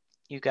 "Go ahead,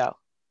 you go.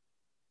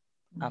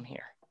 I'm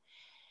here."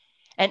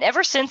 And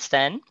ever since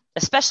then,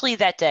 especially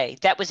that day,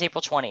 that was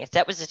April 20th.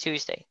 That was a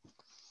Tuesday.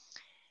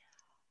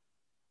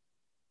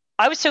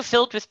 I was so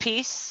filled with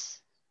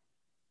peace.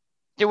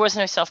 There was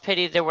no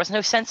self-pity. There was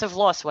no sense of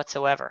loss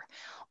whatsoever.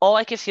 All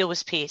I could feel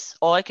was peace.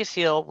 All I could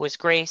feel was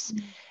grace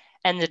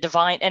and the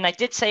divine. And I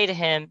did say to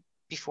him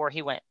before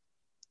he went,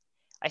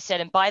 I said,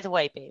 "And by the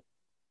way, babe,"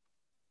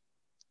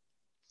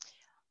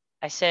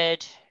 I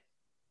said,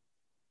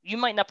 "you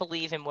might not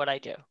believe in what I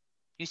do.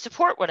 You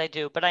support what I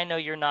do, but I know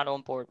you're not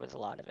on board with a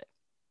lot of it."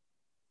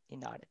 He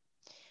nodded.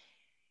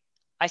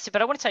 I said,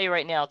 "But I want to tell you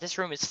right now, this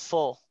room is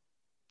full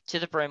to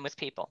the brim with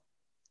people.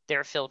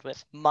 They're filled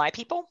with my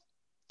people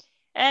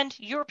and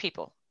your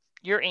people,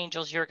 your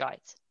angels, your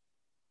guides."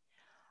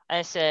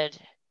 I said,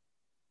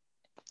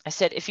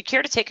 "If you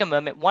care to take a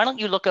moment, why don't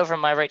you look over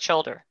my right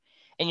shoulder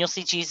and you'll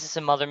see Jesus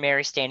and Mother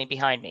Mary standing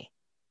behind me."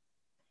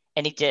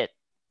 And he did.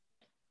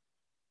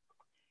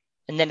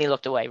 And then he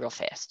looked away real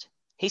fast.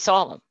 He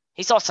saw them.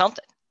 He saw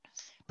something,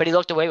 but he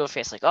looked away real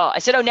fast like, "Oh." I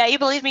said, "Oh, now you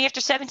believe me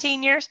after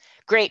 17 years?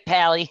 Great,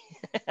 Pally."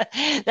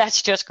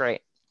 That's just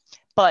great.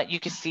 But you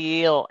could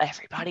feel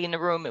everybody in the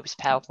room. It was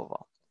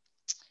palpable.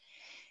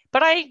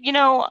 But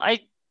I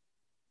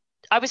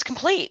was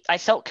complete. I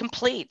felt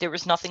complete. There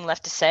was nothing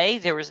left to say.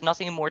 There was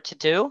nothing more to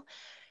do.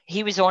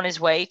 He was on his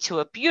way to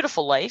a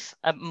beautiful life.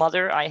 A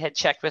mother, I had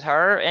checked with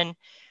her, and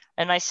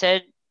I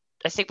said,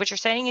 "I think what you're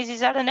saying is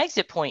he's at an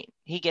exit point.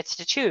 He gets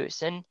to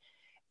choose." And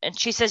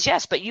she says,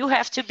 "Yes, but you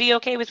have to be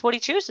okay with what he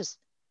chooses.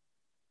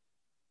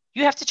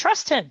 You have to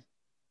trust him."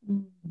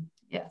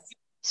 Yes.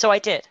 So I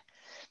did.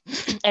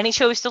 And he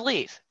chose to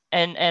leave.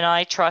 And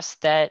I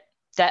trust that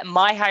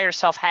my higher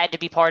self had to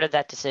be part of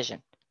that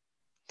decision.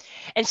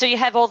 And so you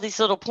have all these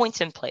little points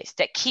in place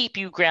that keep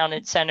you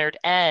grounded, centered,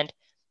 and,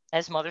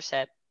 as Mother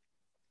said,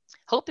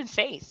 Hope and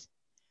faith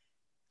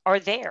are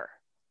there,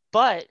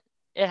 but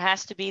it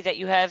has to be that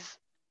you have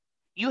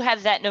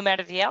that no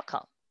matter the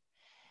outcome.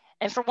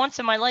 And for once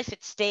in my life,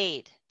 it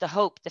stayed. The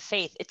hope, the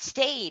faith, it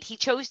stayed. He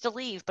chose to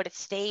leave, but it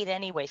stayed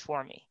anyway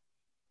for me.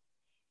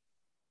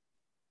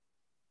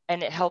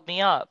 And it held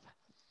me up.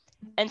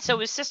 And so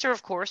his sister,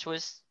 of course,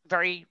 was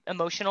very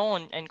emotional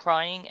and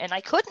crying, and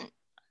I couldn't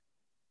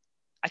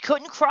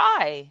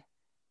cry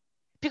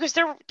because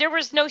there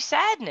was no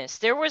sadness.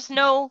 There was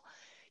no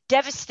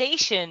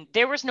devastation.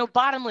 There was no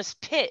bottomless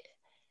pit.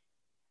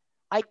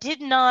 I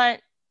did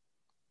not.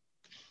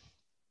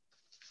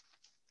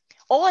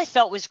 All I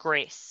felt was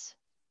grace.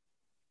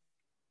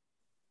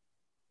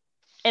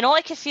 And all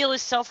I could feel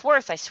is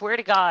self-worth. I swear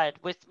to God,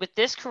 with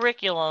this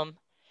curriculum,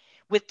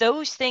 with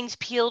those things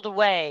peeled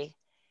away,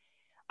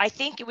 I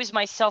think it was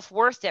my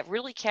self-worth that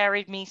really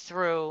carried me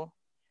through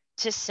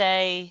to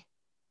say,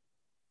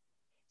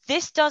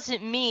 this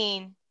doesn't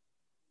mean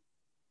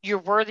you're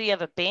worthy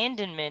of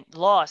abandonment,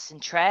 loss,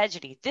 and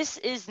tragedy. This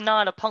is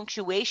not a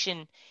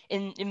punctuation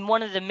in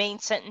one of the main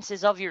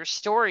sentences of your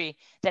story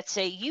that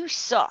say, you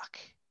suck.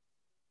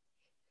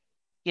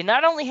 You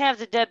not only have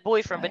the dead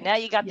boyfriend, but now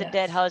you got the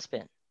dead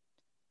husband.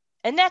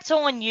 And that's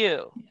on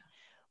you. Yeah.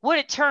 What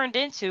it turned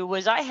into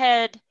was I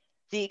had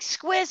the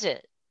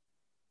exquisite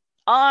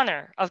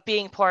honor of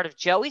being part of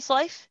Joey's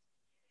life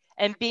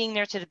and being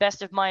there to the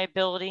best of my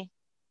ability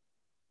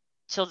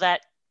till that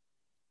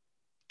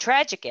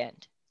tragic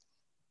end.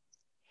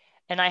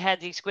 And I had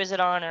the exquisite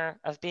honor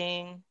of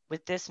being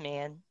with this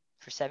man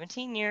for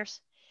 17 years.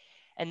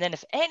 And then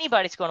if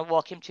anybody's going to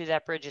walk him to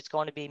that bridge, it's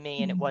going to be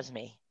me, and it was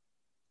me.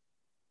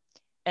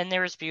 And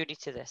there is beauty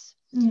to this.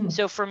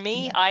 So for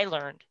me, I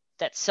learned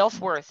that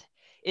self-worth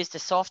is the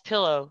soft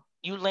pillow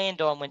you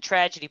land on when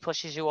tragedy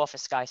pushes you off a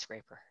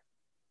skyscraper.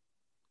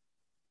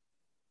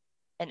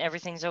 And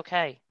everything's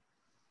okay.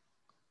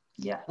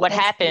 Yeah. What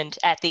happened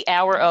at the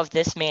hour of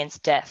this man's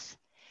death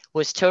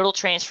was total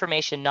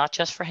transformation, not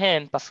just for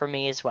him, but for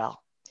me as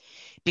well.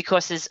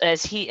 Because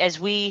as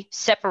we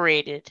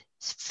separated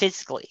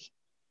physically,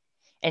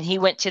 and he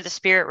went to the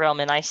spirit realm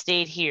and I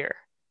stayed here,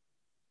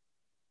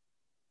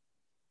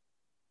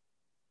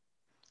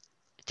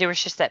 there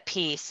was just that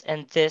peace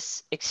and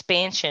this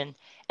expansion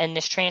and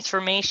this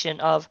transformation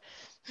of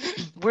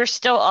we're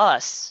still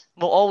us.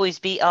 We'll always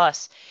be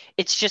us.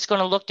 It's just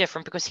going to look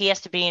different because he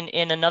has to be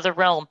in another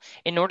realm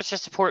in order to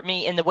support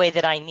me in the way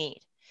that I need.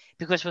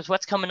 Because with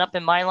what's coming up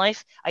in my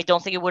life, I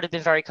don't think it would have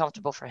been very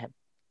comfortable for him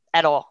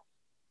at all.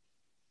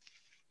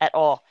 At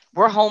all.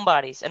 We're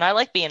homebodies, and I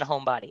like being a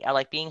homebody. I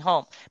like being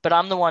home. But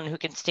I'm the one who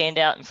can stand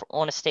out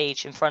on a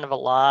stage in front of a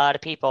lot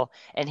of people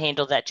and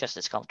handle that just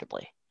as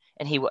comfortably.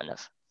 And he wouldn't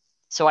have.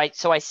 So I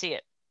see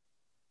it.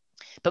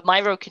 But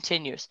my road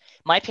continues.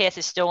 My path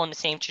is still on the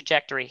same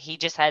trajectory. He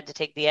just had to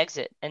take the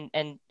exit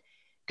and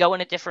go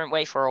in a different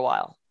way for a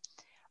while.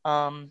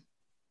 I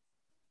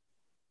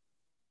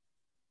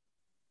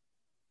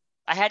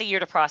had a year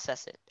to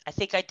process it. I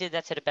think I did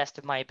that to the best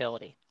of my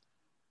ability.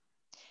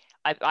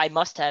 I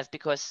must have,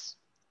 because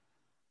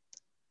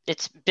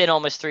it's been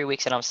almost 3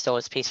 weeks and I'm still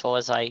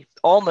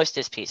almost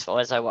as peaceful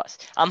as I was.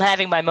 I'm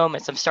having my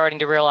moments. I'm starting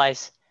to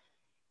realize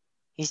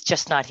he's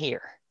just not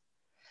here.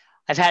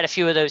 I've had a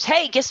few of those.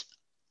 Hey, guess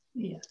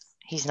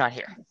he's not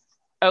here.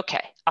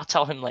 Okay, I'll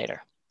tell him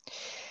later.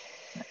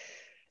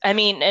 I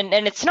mean,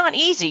 and it's not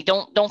easy.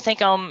 Don't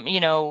think I'm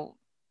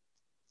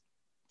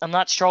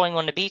not strolling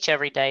on the beach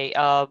every day.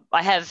 I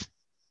have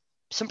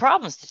some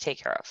problems to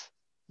take care of.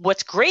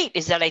 What's great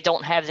is that I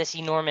don't have this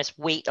enormous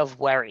weight of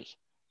worry,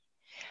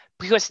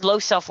 because low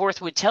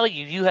self-worth would tell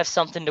you have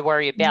something to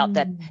worry about,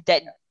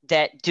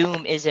 that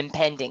doom is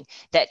impending,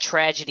 that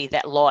tragedy,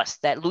 that loss,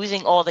 that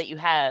losing all that you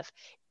have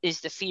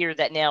is the fear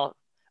that now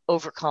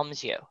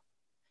overcomes you.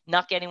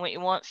 Not getting what you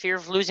want, fear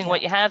of losing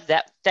what you have,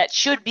 that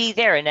should be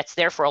there, and that's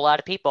there for a lot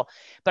of people.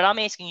 But I'm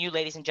asking you,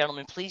 ladies and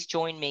gentlemen, please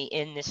join me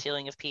in this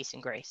feeling of peace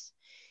and grace.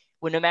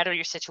 Well, no matter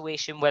your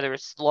situation, whether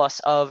it's loss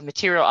of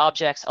material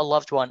objects, a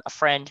loved one, a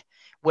friend,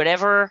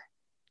 whatever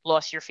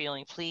loss you're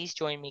feeling, please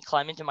join me,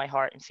 climb into my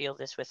heart and feel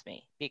this with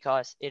me,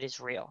 because it is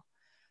real.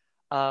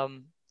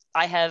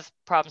 I have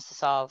problems to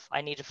solve.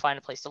 I need to find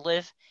a place to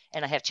live,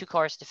 and I have 2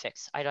 cars to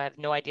fix. I have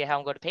no idea how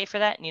I'm going to pay for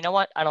that. And you know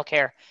what? I don't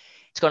care.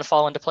 It's going to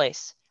fall into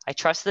place. I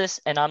trust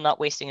this, and I'm not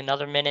wasting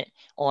another minute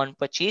on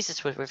what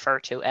Jesus would refer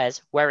to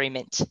as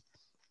worryment.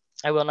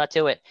 I will not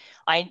do it.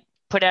 I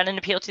put out an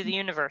appeal to the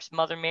universe,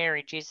 Mother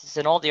Mary, Jesus,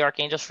 and all the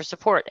archangels for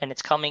support, and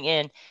it's coming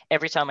in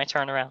every time I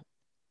turn around.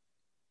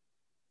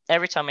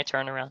 Every time I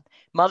turn around.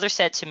 Mother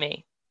said to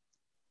me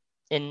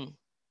in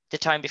the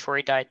time before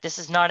he died, this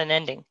is not an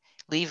ending.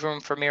 Leave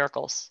room for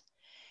miracles.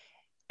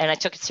 And I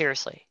took it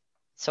seriously.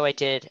 So I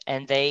did.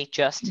 And they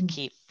just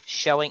keep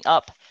showing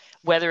up.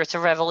 Whether it's a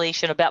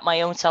revelation about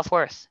my own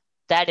self-worth,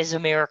 that is a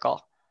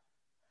miracle.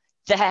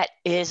 That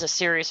is a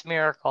serious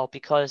miracle,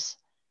 because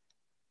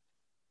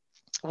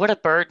what a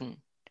burden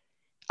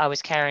I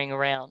was carrying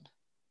around.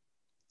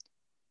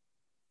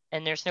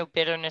 And there's no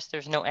bitterness.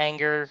 There's no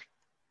anger.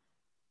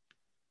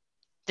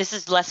 this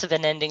is less of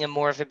an ending and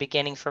more of a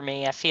beginning for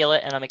me. I feel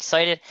it and I'm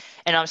excited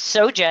and I'm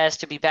so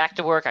jazzed to be back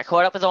to work. I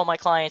caught up with all my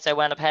clients. I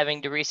wound up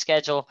having to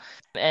reschedule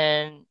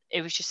and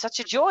it was just such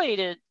a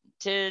joy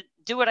to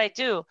do what I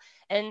do.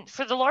 And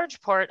for the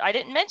large part, I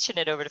didn't mention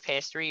it over the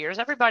past 3 years.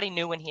 Everybody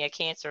knew when he had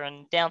cancer,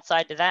 and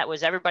downside to that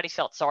was everybody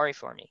felt sorry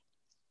for me.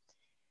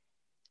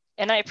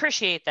 And I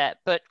appreciate that.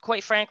 But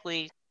quite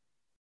frankly,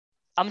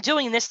 I'm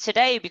doing this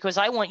today because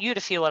I want you to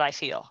feel what I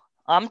feel.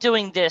 I'm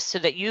doing this so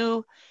that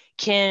you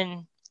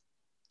can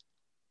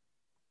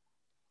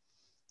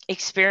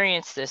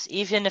experience this,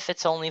 even if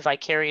it's only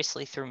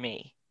vicariously through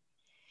me.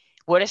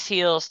 What it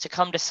feels to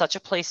come to such a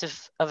place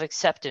of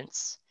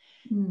acceptance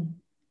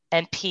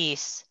and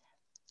peace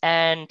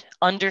and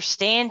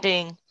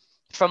understanding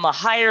from a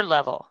higher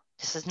level.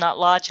 This is not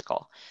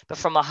logical, but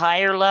from a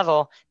higher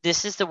level,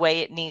 this is the way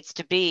it needs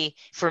to be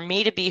for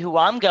me to be who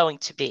I'm going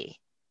to be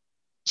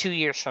 2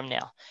 years from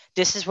now.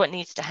 This is what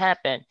needs to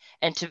happen.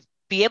 And to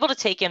be able to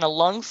take in a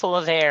lung full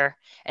of air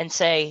and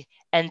say,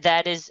 and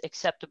that is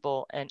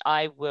acceptable, and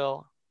I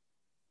will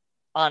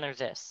honor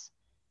this.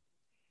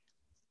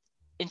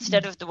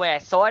 Instead of the way I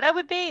thought I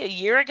would be a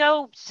year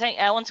ago, saying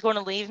Alan's going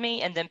to leave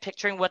me, and then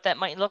picturing what that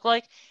might look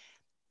like.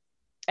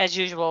 As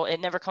usual, it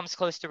never comes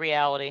close to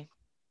reality.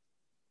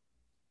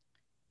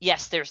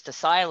 Yes, there's the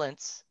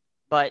silence,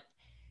 but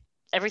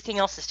everything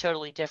else is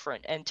totally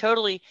different. And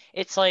totally,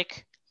 it's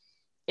like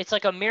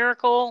a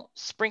miracle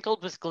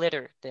sprinkled with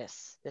glitter,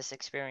 this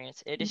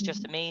experience. It is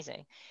just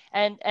amazing.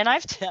 And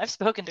I've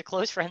spoken to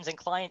close friends and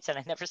clients, and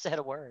I never said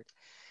a word.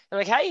 They're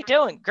like, how you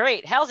doing?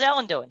 Great. How's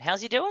Alan doing?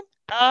 How's he doing?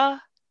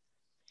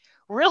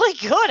 Really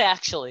good,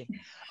 actually.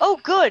 Oh,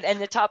 good. And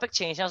the topic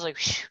changed. I was like,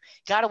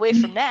 got away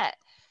from that.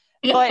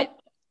 But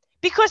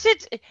because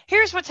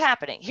here's what's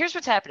happening.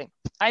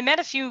 I met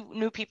a few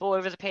new people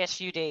over the past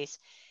few days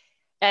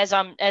as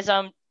I'm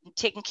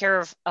taking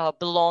care of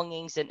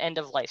belongings and end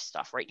of life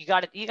stuff, right? You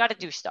got to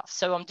do stuff.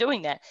 So I'm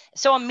doing that.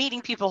 So I'm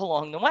meeting people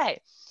along the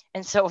way.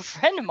 And so a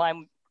friend of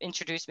mine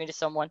introduced me to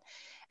someone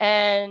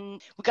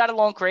and we got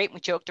along great. And we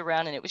joked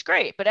around and it was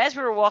great. But as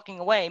we were walking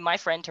away, my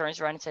friend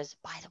turns around and says,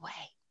 by the way,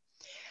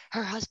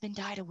 her husband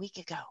died a week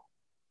ago.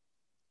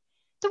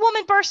 The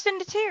woman burst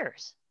into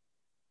tears.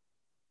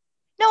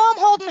 No, I'm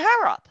holding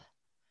her up.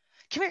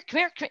 Come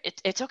here.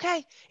 It's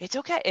okay.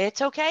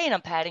 And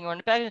I'm patting her on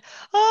the back.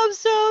 I'm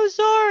so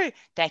sorry.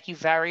 Thank you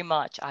very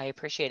much. I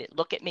appreciate it.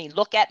 Look at me.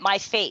 Look at my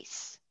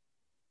face.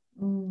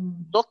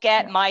 Look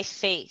at my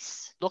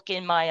face. Look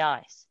in my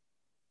eyes.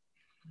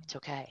 It's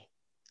okay.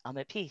 I'm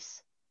at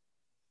peace.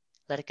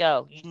 Let it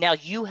go. Now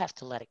you have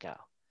to let it go.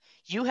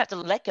 You have to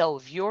let go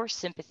of your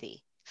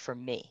sympathy for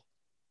me.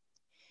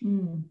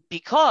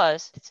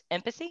 Because it's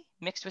empathy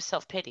mixed with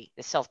self-pity.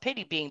 The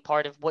self-pity being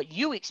part of what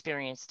you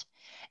experienced.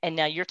 And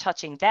now you're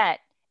touching that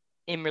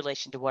in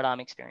relation to what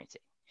I'm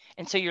experiencing.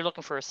 And so you're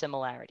looking for a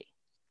similarity.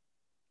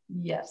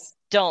 Yes.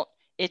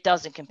 It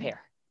doesn't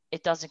compare.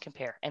 It doesn't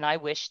compare. And I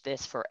wish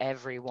this for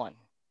everyone.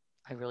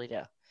 I really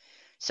do.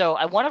 So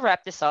I want to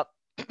wrap this up.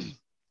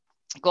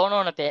 Going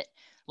on a bit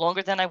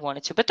longer than I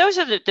wanted to. But those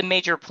are the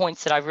major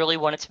points that I really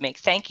wanted to make.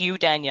 Thank you,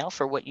 Danielle,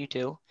 for what you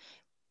do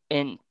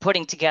in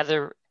putting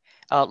together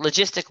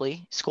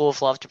logistically School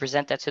of Love to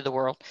present that to the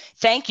world.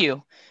 Thank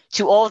you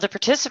to all of the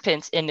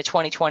participants in the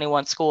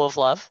 2021 School of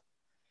Love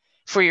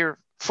for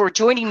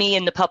joining me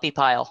in the puppy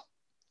pile,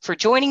 for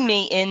joining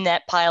me in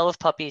that pile of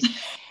puppies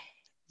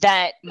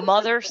that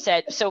mother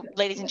said. So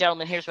ladies and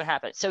gentlemen, here's what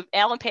happened. So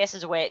Alan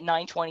passes away at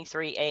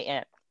 9:23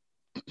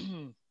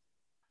 a.m.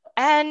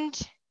 And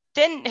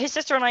then his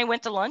sister and I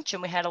went to lunch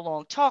and we had a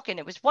long talk and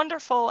it was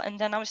wonderful. And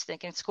then I was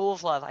thinking, School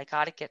of Love, I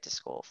got to get to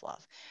School of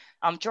Love.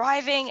 I'm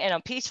driving and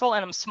I'm peaceful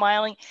and I'm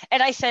smiling.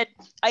 And I said,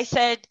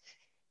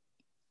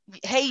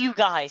 hey, you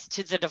guys,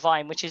 to the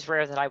divine, which is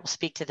rare that I will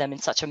speak to them in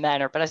such a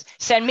manner, but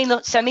send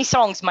me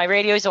songs. My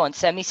radio's on.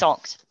 Send me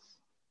songs.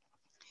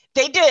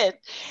 They did.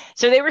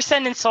 So they were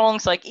sending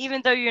songs like,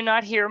 even though you're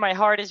not here, my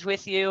heart is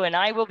with you and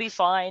I will be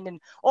fine. And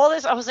all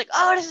this, I was like,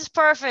 oh, this is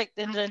perfect.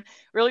 And then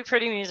really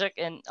pretty music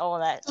and all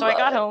of that. So I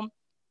got home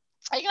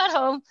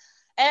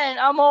and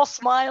I'm all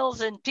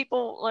smiles and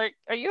people like,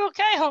 are you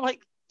okay? I'm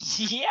like,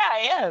 yeah,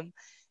 I am.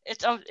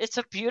 It's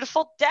a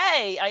beautiful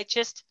day.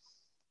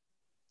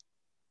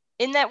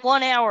 In that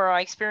 1 hour,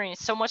 I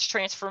experienced so much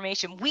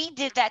transformation. We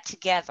did that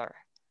together.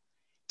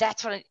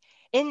 That's what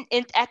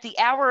at the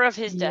hour of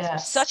his death,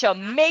 was such a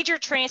major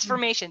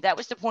transformation. That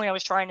was the point I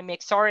was trying to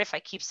make. Sorry if I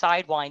keep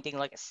sidewinding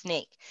like a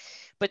snake,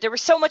 but there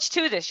was so much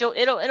to this.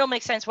 It'll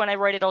make sense when I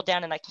write it all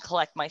down and I can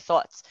collect my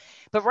thoughts.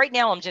 But right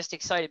now I'm just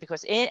excited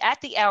because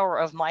at the hour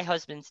of my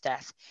husband's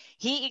death,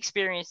 he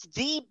experienced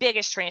the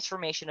biggest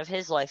transformation of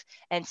his life.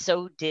 And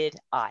so did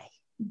I.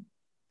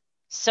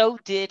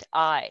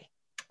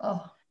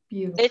 Oh,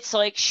 beautiful. It's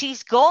like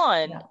she's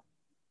gone.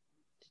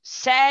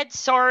 Sad,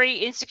 sorry,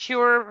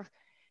 insecure,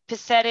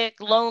 pathetic,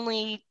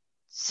 lonely,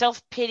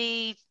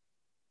 self-pity,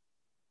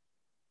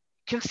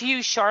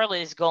 confused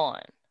Charlotte is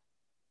gone.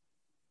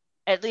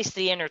 At least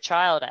the inner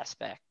child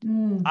aspect.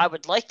 I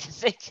would like to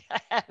think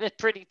I have it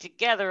pretty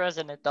together as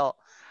an adult.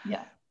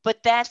 Yeah.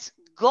 But that's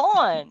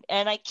gone,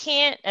 and I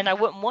can't, and I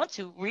wouldn't want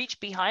to reach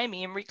behind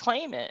me and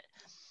reclaim it.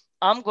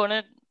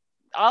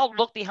 I'll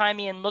look behind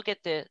me and look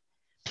at the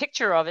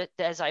picture of it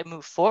as I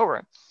move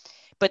forward.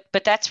 But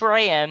that's where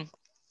I am.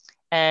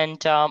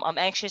 And I'm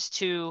anxious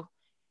to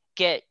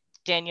get,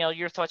 Danielle,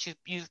 your thoughts.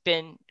 You've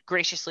been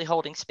graciously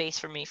holding space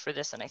for me for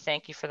this, and I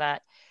thank you for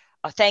that.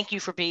 Thank you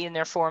for being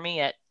there for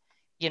me at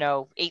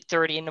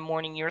 8:30 in the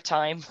morning your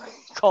time,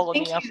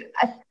 calling me up.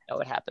 That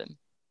would happen.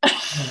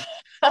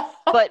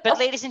 but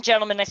ladies and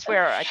gentlemen, I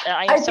swear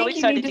I am so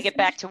excited to get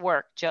back to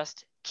work.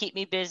 Just keep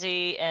me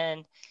busy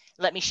and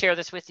let me share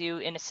this with you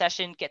in a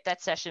session. Get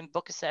that session,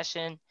 book a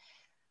session.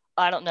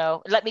 I don't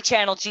know. Let me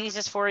channel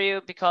Jesus for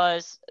you,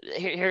 because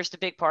here's the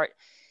big part.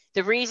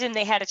 The reason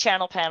they had a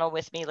channel panel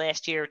with me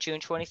last year,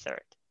 June 23rd,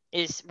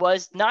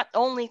 was not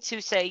only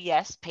to say,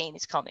 yes, pain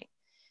is coming,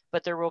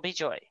 but there will be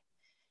joy.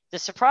 The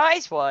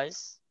surprise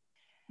was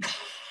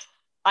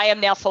I am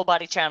now full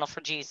body channel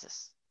for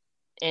Jesus.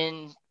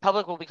 In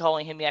public, we'll be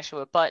calling him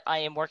Yeshua, but I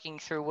am working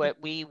through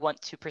what we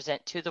want to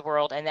present to the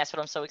world, and that's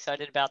what I'm so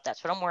excited about.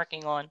 That's what I'm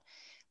working on.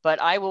 But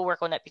I will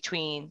work on that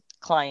between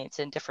clients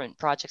and different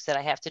projects that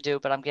I have to do,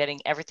 but I'm getting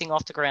everything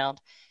off the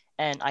ground,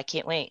 and I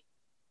can't wait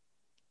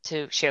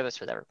to share this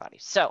with everybody.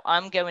 So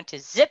I'm going to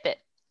zip it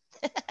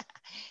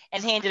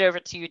and hand it over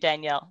to you,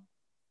 Danielle.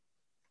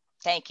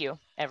 Thank you,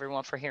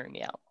 everyone, for hearing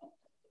me out.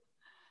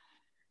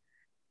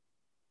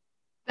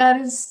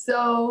 That is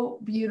so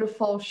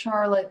beautiful,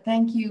 Charlotte.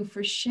 Thank you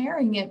for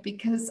sharing it,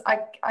 because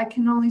I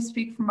can only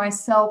speak for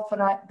myself, but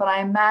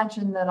I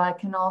imagine that I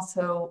can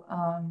also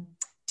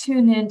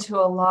tune into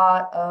a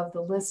lot of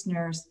the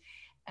listeners,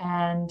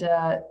 and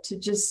to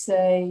just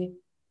say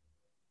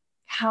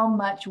how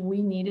much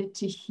we needed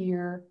to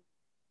hear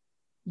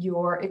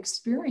your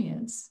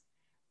experience,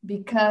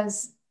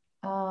 because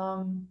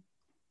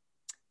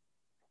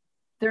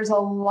there's a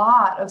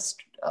lot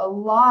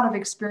of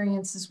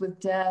experiences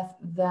with death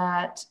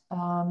that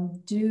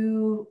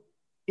do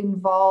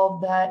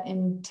involve that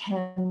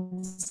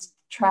intense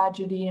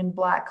tragedy and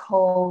black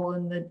hole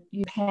and the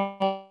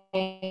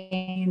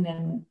pain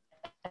and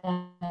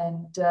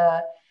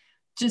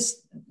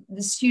just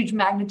this huge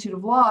magnitude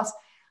of loss.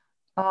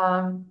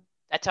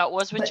 That's how it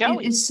was with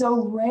Joey. It is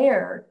so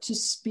rare to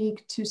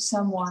speak to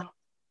someone.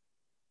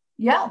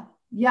 Yeah.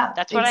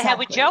 That's what I had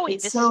with Joey.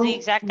 This is the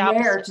exact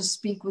opposite. Rare to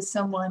speak with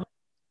someone.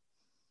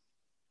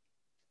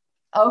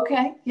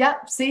 Okay.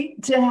 Yeah. See,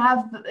 to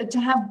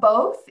have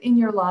both in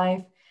your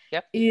life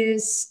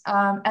is,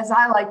 as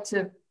I like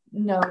to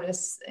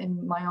notice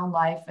in my own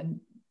life, and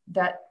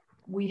that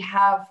we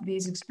have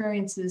these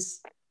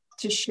experiences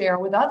to share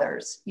with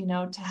others,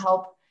 to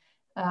help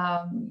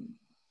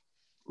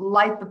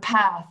light the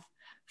path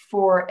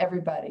for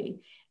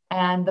everybody.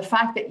 And the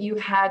fact that you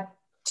had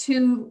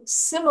two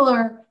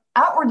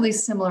outwardly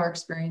similar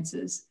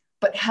experiences,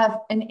 but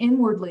have an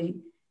inwardly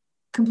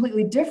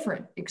completely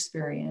different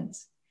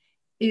experience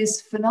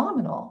is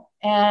phenomenal.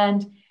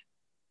 And,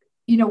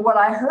 what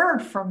I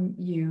heard from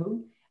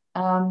you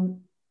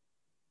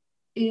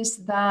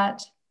is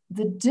that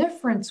the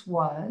difference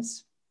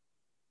was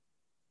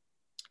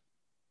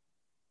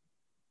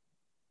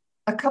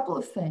a couple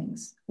of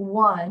things.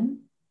 One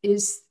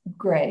is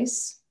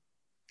grace.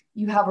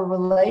 You have a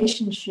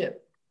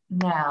relationship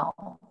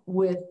now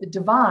with the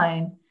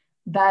divine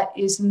that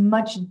is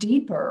much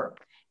deeper,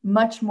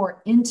 much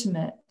more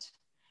intimate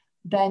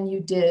than you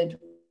did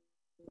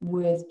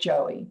with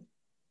Joey.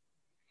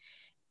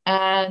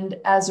 And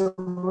as a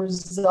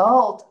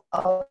result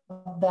of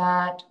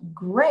that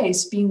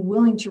grace, being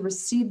willing to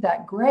receive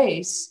that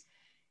grace,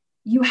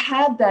 you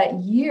had that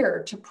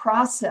year to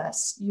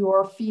process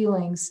your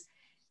feelings,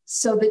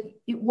 so that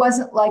it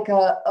wasn't like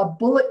a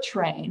bullet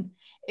train.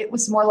 It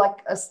was more like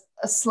a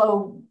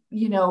slow,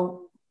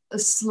 a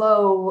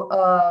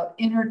slow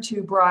inner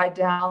tube ride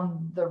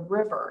down the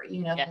river,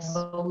 Yes.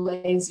 The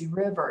lazy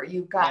river.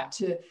 You've got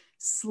to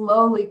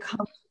slowly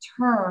come to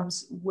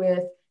terms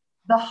with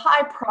the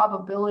high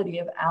probability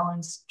of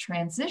Alan's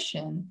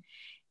transition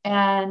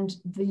and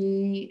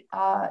the,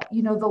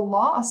 the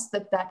loss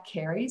that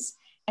carries.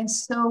 And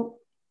so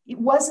it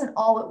wasn't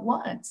all at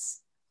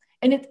once.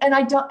 And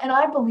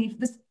I believe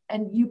this,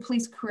 and you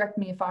please correct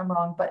me if I'm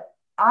wrong, but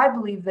I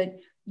believe that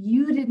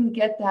you didn't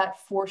get that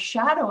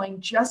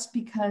foreshadowing just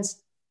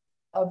because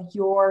of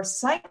your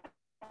psychic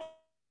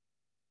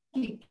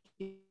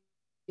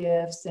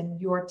gifts and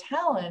your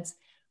talents,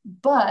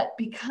 but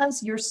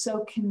because you're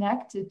so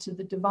connected to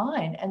the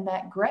divine and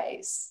that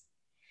grace.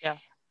 Yeah.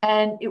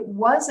 And it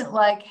wasn't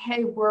like,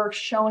 hey, we're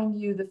showing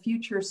you the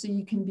future so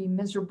you can be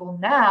miserable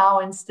now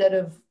instead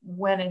of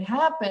when it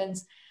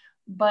happens,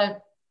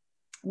 but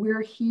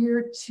we're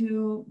here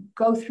to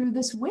go through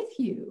this with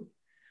you.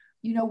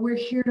 We're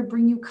here to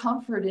bring you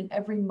comfort in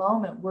every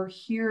moment. We're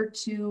here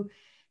to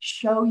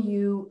show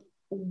you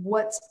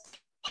what's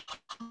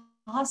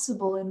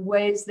possible in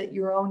ways that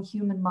your own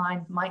human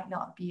mind might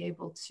not be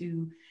able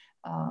to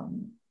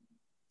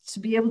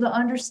be able to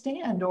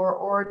understand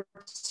or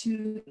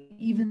to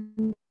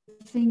even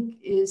think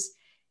is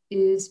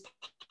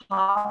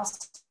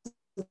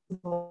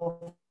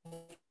possible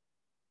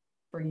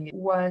for for you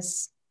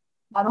was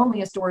not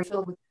only a story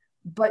filled with,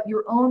 but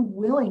your own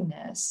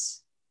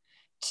willingness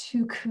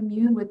to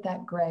commune with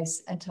that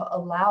grace and to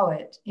allow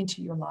it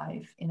into your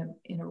life in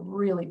a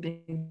really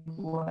big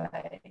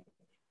way.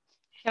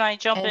 Can I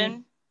jump And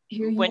in?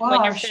 here you when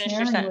are you're finished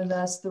your sharing with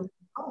sentence. us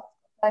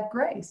that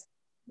grace.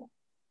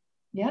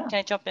 Yeah. Can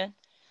I jump in?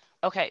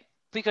 Okay,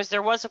 because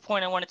there was a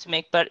point I wanted to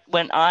make, but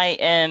when I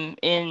am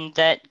in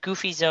that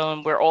goofy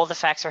zone where all the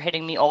facts are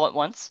hitting me all at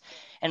once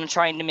and I'm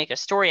trying to make a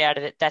story out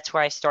of it, that's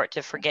where I start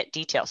to forget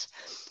details.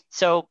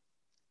 So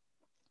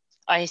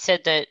I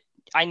said that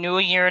I knew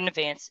a year in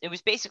advance. It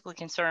was basically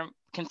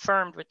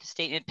confirmed with the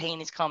statement,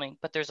 pain is coming,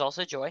 but there's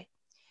also joy.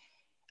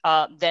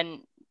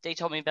 Then they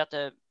told me about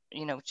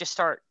just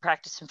start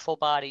practicing full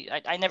body.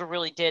 I never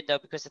really did, though,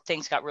 because the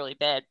things got really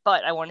bad.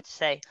 But I wanted to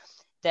say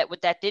that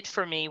what that did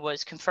for me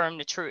was confirm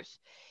the truth.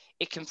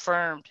 It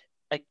confirmed,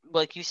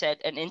 like you said,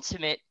 an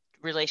intimate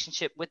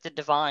relationship with the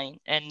divine,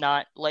 and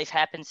not life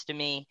happens to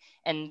me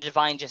and the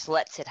divine just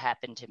lets it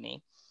happen to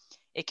me.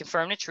 It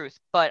confirmed the truth.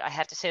 But I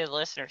have to say to the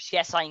listeners,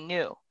 yes, I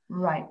knew.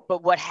 Right.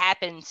 But what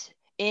happens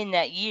in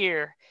that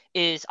year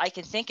is I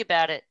can think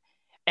about it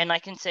and I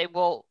can say,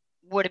 well,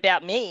 what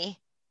about me?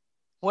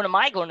 What am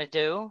I going to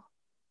do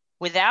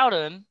without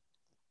him?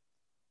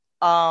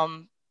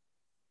 But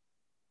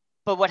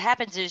what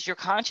happens is your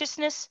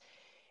consciousness,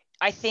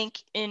 I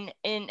think, in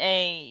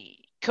a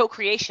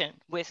co-creation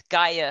with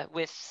Gaia,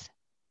 with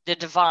the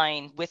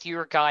divine, with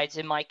your guides,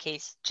 in my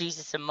case,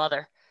 Jesus and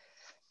Mother,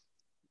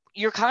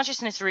 your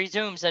consciousness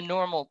resumes a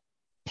normal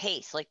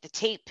pace, like the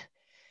tape.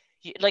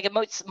 Like it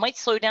might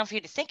slow down for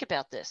you to think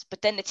about this,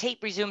 but then the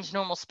tape resumes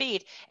normal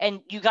speed,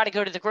 and you got to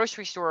go to the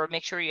grocery store and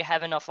make sure you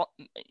have enough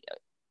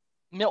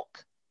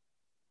milk.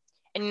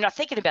 And you're not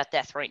thinking about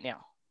death right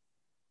now.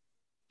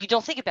 You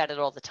don't think about it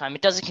all the time.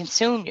 It doesn't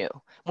consume you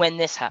when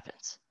this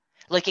happens.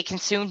 Like it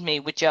consumed me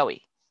with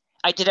Joey.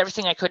 I did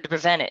everything I could to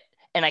prevent it,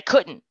 and I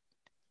couldn't.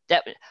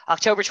 That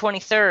October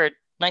 23rd,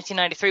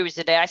 1993 was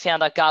the day I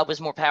found out God was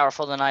more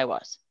powerful than I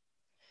was.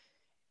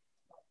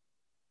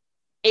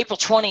 April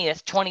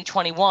 20th,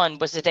 2021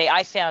 was the day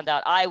I found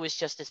out I was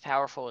just as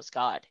powerful as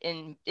God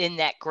in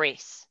that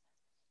grace,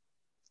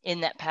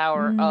 in that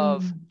power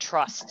of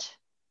trust.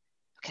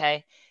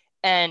 Okay.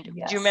 And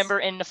yes. Do you remember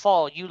in the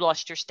fall, you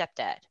lost your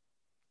stepdad?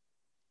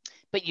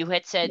 But you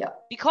had said,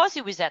 because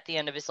he was at the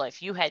end of his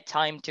life, you had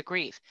time to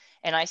grieve.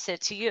 And I said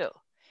to you,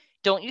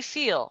 don't you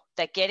feel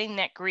that getting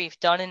that grief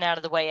done and out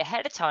of the way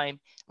ahead of time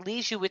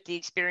leaves you with the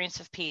experience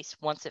of peace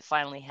once it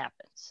finally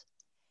happens?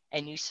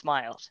 And you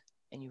smiled.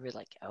 And you were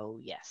like, oh,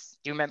 yes.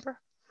 Do you remember?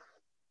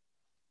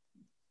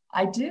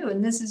 I do.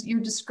 And you're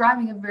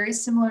describing a very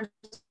similar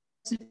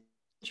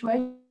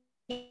situation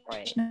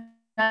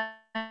I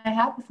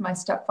had with my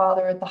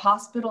stepfather at the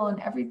hospital and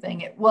everything.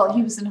 He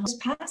was in his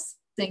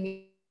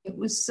passing. It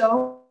was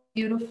so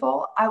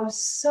beautiful. I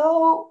was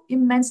so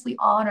immensely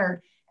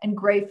honored and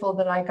grateful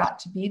that I got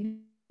to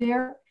be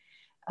there.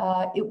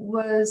 I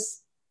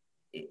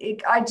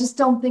just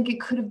don't think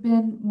it could have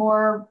been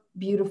more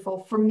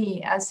beautiful for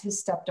me as his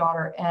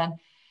stepdaughter. And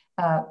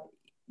I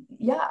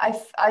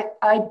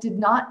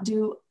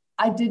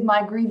did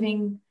my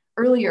grieving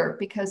earlier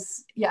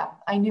because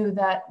I knew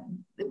that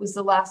it was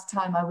the last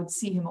time I would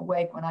see him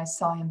awake when I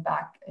saw him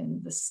back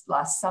in this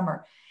last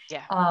summer.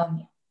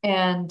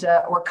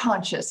 Or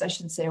conscious, I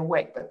shouldn't say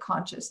awake, but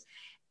conscious.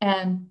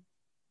 And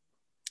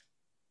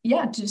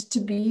just to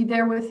be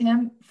there with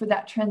him for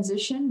that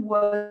transition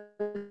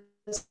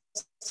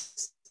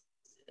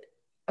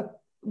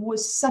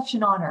was such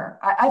an honor.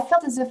 I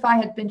felt as if I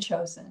had been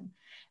chosen.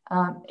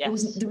 There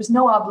was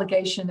no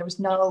obligation. There was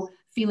no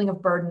feeling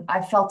of burden.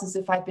 I felt as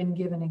if I'd been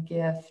given a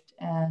gift.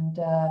 And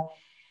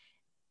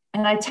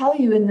I tell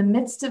you, in the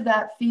midst of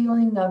that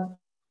feeling of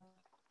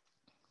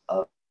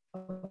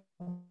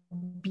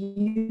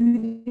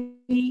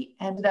beauty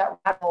and that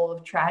rattle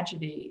of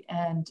tragedy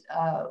and,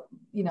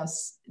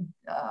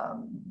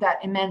 that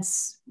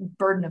immense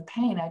burden of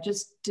pain, I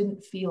just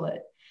didn't feel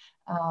it.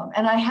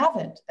 And I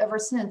haven't ever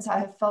since. I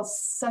have felt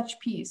such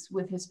peace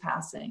with his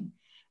passing.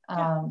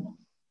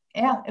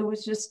 It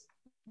was just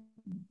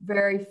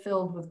very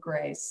filled with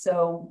grace.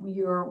 So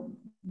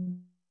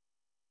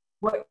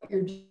what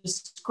you're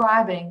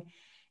describing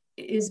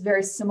is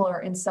very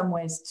similar in some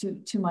ways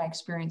to my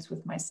experience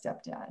with my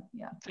stepdad.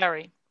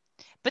 Very.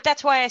 But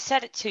that's why I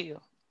said it to you,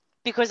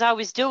 because I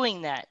was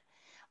doing that.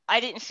 I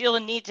didn't feel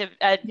the need to,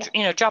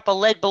 drop a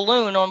lead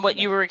balloon on what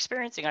you were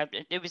experiencing.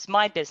 It was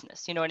my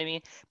business, you know what I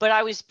mean? But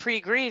I was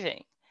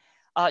pre-grieving.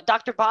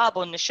 Dr. Bob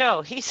on the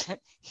show, he's a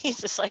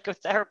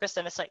psychotherapist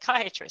and a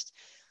psychiatrist.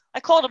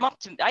 I called him up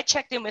I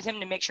checked in with him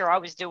to make sure I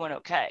was doing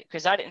okay,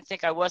 because I didn't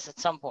think I was at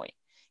some point.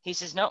 He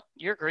says, no,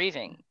 you're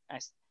grieving. I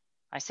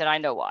said, I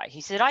know why.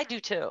 He said, I do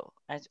too.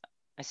 I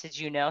said,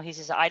 He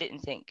says, I didn't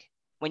think.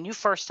 When you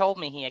first told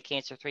me he had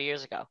cancer 3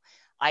 years ago,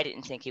 I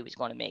didn't think he was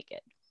going to make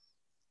it.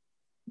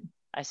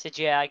 I said,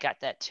 yeah, I got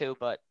that too,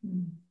 but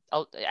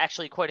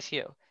actually quite a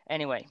few.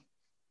 Anyway,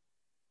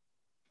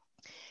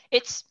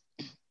 it's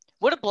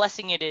what a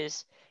blessing it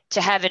is to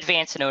have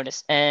advance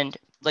notice. And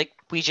like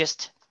we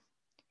just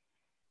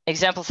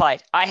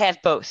exemplified. I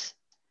have both.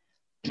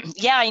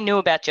 Yeah, I knew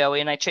about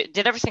Joey and I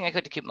did everything I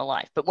could to keep him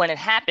alive. But when it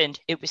happened,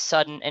 it was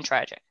sudden and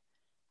tragic.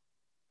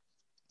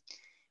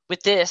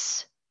 With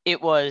this,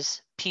 it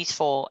was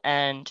peaceful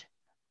and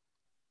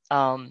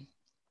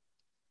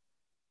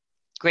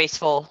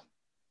graceful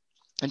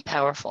and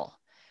powerful.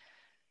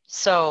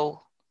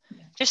 So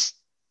just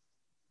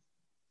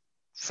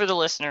for the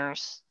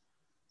listeners,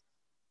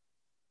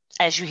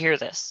 as you hear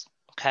this,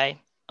 okay,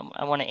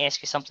 I want to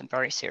ask you something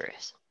very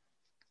serious.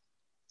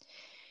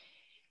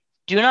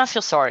 Do not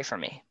feel sorry for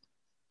me.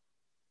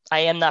 I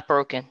am not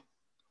broken.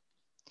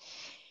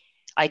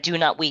 I do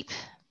not weep.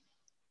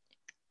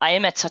 I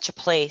am at such a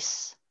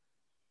place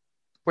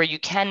where you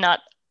cannot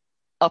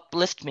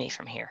uplift me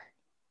from here.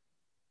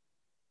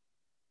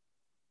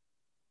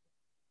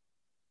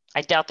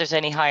 I doubt there's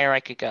any higher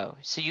I could go.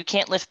 So you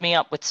can't lift me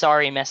up with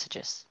sorry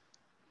messages.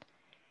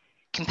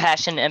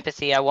 Compassion and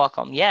empathy, I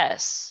welcome,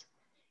 yes.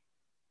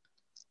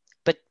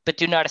 But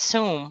do not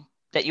assume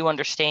that you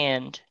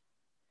understand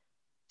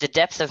the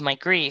depth of my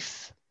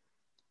grief,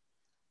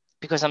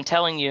 because I'm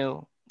telling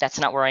you, that's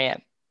not where I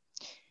am.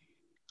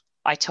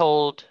 I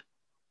told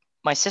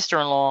my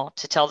sister-in-law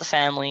to tell the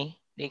family,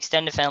 the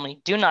extended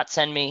family, do not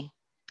send me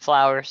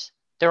flowers.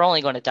 They're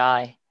only going to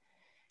die.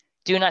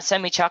 Do not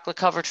send me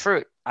chocolate-covered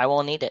fruit. I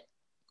won't eat it.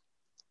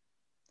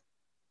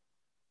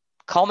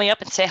 Call me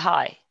up and say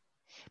hi,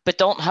 but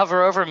don't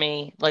hover over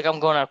me like I'm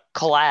going to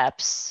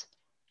collapse.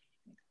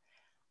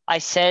 I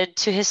said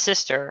to his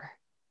sister,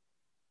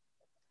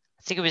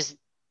 I think it was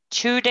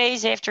 2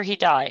 days after he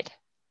died,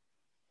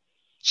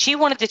 she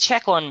wanted to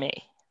check on me.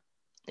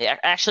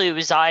 Actually, it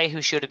was I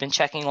who should have been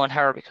checking on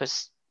her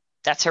because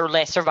that's her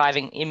last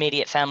surviving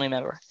immediate family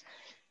member.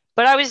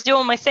 But I was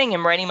doing my thing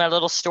and writing my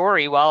little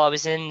story while I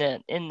was in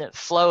the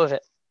flow of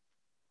it.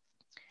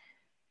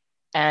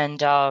 And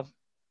that's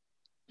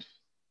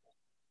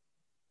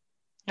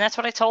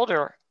what I told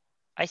her.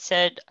 I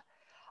said,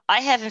 I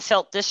haven't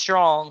felt this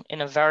strong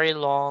in a very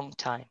long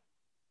time.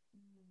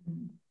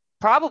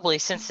 Probably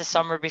since the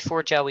summer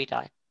before Joey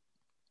died.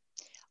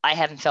 I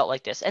haven't felt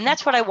like this. And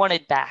that's what I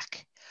wanted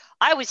back.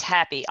 I was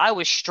happy. I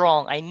was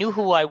strong. I knew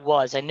who I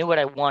was. I knew what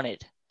I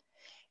wanted.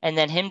 And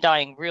then him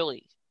dying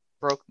really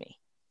broke me.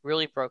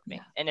 Yeah.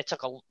 And it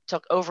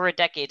took over a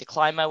decade to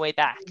climb my way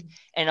back.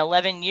 And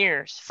 11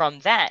 years from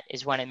that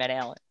is when I met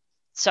Alan.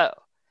 So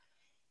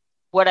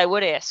what I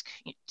would ask,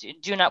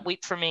 do not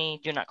weep for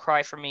me. Do not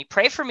cry for me.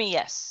 Pray for me.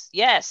 Yes.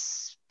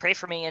 Yes. Pray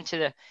for me. And to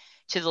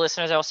the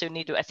listeners,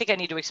 I think I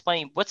need to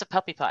explain what's a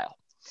puppy pile.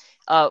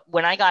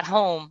 When I got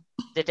home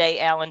the day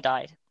Alan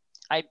died,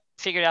 I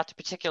figured out the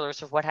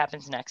particulars of what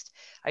happens next.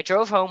 I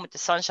drove home with the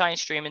sunshine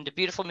streaming, the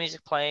beautiful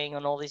music playing,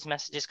 and all these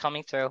messages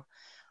coming through.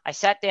 I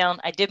sat down.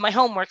 I did my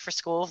homework for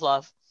School of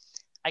Love.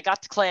 I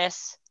got to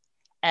class,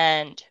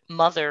 and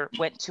Mother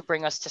went to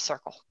bring us to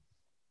circle.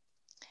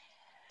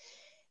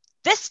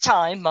 This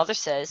time, Mother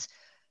says,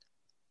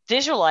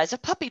 visualize a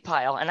puppy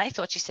pile. And I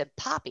thought she said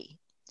poppy.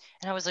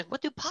 And I was like,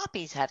 what do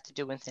poppies have to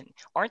do with it?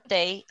 Aren't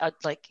they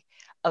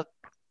a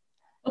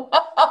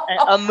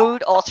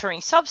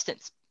mood-altering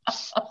substance?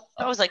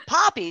 I was like,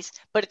 poppies,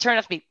 but it turned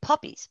out to be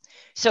puppies.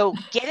 So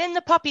get in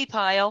the puppy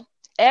pile,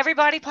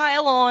 everybody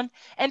pile on,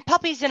 and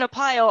puppies in a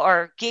pile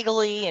are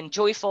giggly and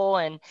joyful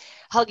and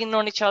hugging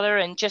on each other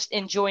and just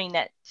enjoying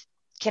that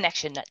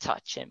connection, that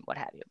touch and what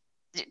have you.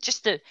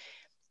 Just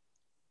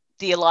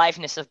the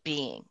aliveness of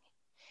being.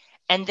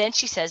 And then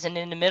she says, and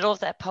in the middle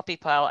of that puppy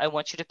pile, I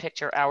want you to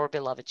picture our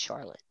beloved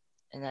Charlotte.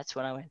 And that's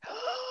when I went,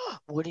 oh,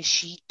 what is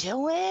she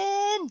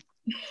doing?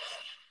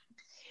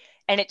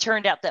 And it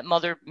turned out that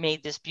Mother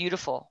made this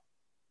beautiful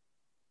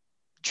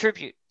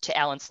tribute to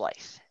Alan's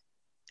life.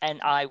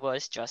 And I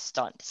was just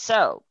stunned.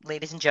 So,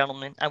 ladies and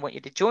gentlemen, I want you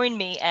to join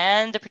me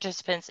and the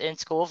participants in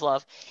School of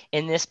Love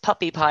in this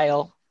puppy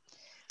pile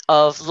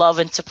of love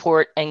and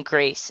support and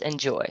grace and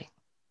joy.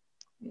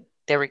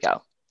 There we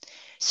go.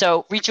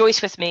 So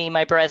rejoice with me,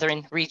 my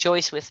brethren.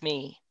 Rejoice with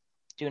me.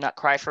 Do not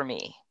cry for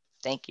me.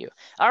 Thank you.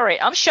 All right,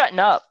 I'm shutting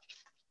up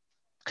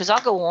because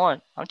I'll go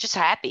on. I'm just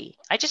happy.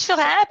 I just feel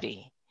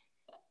happy.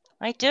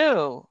 I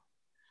do.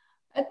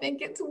 I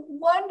think it's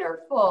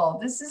wonderful.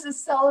 This is a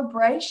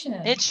celebration.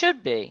 It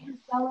should be.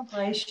 It's a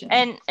celebration.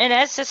 And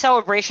as a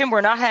celebration,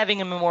 we're not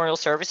having a memorial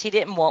service. He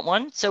didn't want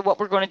one. So what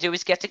we're going to do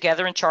is get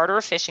together and charter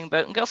a fishing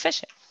boat and go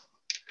fishing.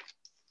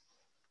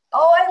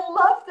 Oh, I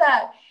love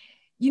that.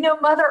 You know,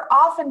 Mother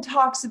often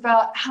talks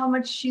about how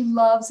much she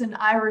loves an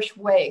Irish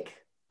wake.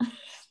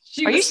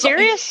 Are you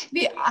serious?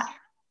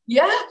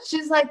 Yeah,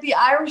 she's like, the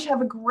Irish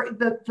have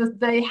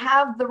they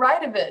have the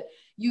right of it.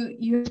 You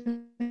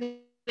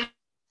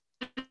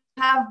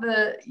have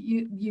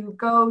you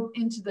go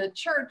into the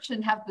church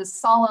and have this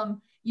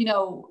solemn,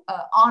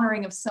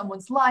 honoring of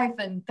someone's life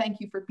and thank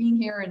you for being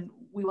here and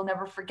we will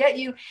never forget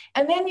you.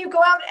 And then you go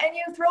out and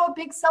you throw a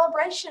big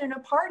celebration and a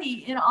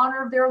party in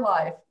honor of their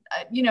life.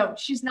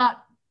 She's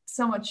not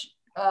so much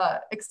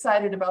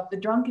excited about the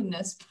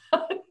drunkenness,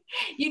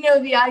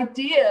 the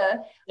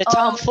idea The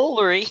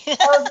tomfoolery.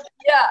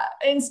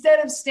 instead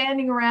of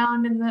standing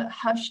around in the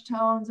hushed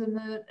tones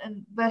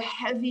and the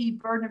heavy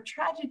burden of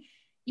tragedy,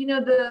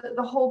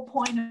 the whole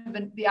point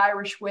of the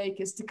Irish Wake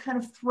is to kind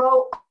of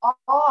throw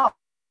off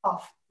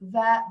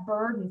that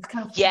burden,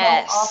 kind of throw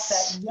off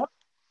that yoke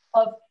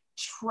of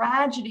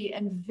tragedy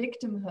and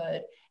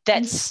victimhood,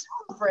 and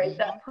celebrate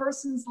that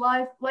person's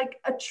life like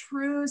a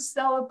true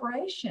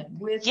celebration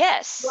with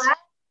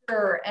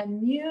laughter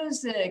and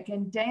music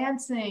and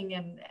dancing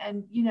and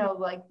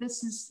like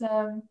this is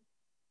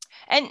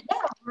and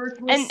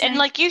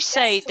like you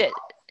say that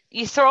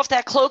you throw off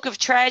that cloak of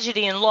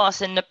tragedy and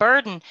loss and the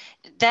burden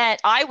that,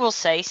 I will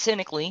say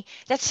cynically,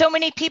 that so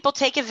many people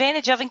take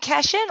advantage of and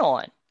cash in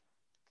on.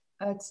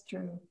 That's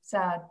true.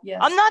 Sad. Yes.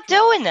 I'm not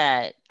doing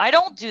that. I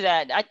don't do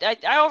that.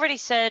 I already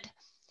said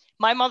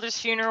my mother's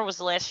funeral was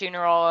the last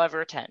funeral I'll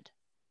ever attend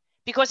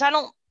because I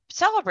don't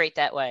celebrate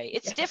that way.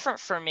 It's different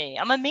for me.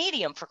 I'm a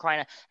medium, for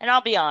crying out. And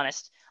I'll be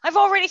honest, I've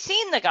already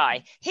seen the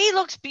guy. He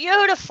looks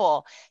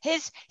beautiful.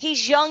 He's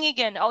young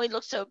again. Oh, he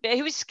looks so bad.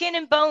 He was skin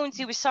and bones.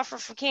 He was suffering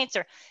from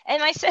cancer.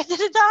 And I said to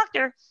the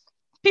doctor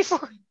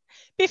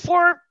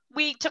before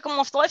we took him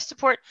off the life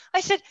support,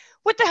 I said,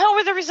 what the hell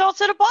were the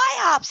results of the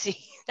biopsy?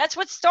 That's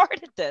what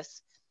started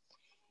this.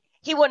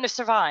 He wouldn't have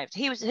survived.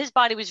 His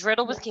body was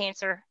riddled with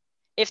cancer.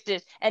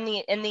 The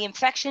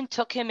infection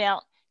took him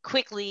out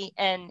quickly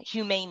and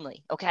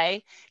humanely.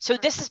 Okay. So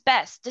this is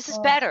best. This is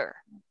better.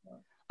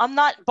 I'm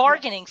not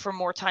bargaining for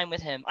more time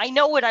with him. I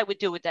know what I would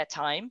do with that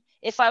time.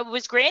 If I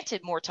was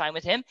granted more time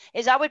with him,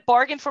 is I would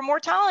bargain for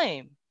more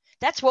time.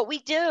 That's what we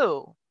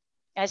do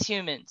as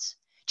humans.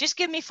 Just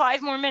give me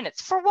 5 more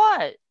minutes. For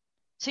what?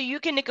 So you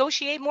can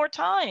negotiate more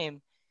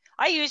time.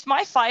 I used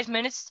my 5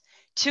 minutes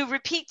to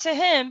repeat to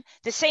him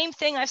the same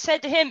thing I've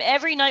said to him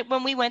every night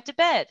when we went to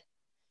bed.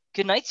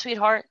 Good night,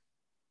 sweetheart.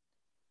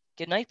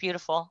 Good night,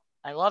 beautiful.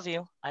 I love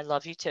you. I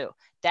love you too.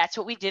 That's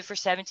what we did for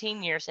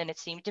 17 years. And it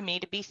seemed to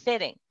me to be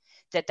fitting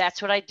that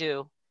that's what I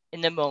do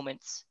in the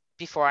moments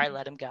before I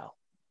let him go.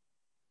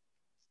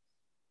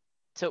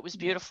 So it was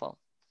beautiful.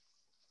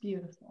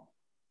 Beautiful.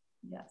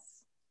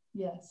 Yes.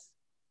 Yes.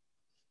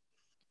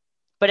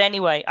 But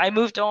anyway, I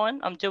moved on.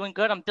 I'm doing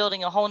good. I'm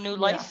building a whole new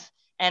life,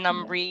 and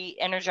I'm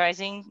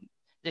re-energizing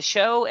the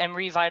show and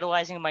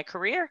revitalizing my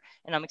career,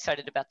 and I'm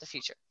excited about the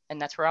future.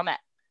 And that's where I'm at.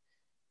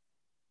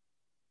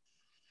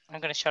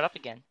 I'm going to shut up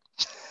again.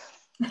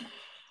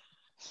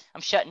 I'm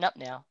shutting up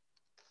now.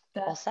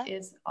 That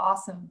is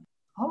awesome.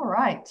 All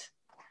right.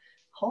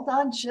 Hold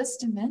on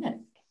just a minute.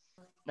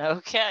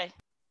 Okay.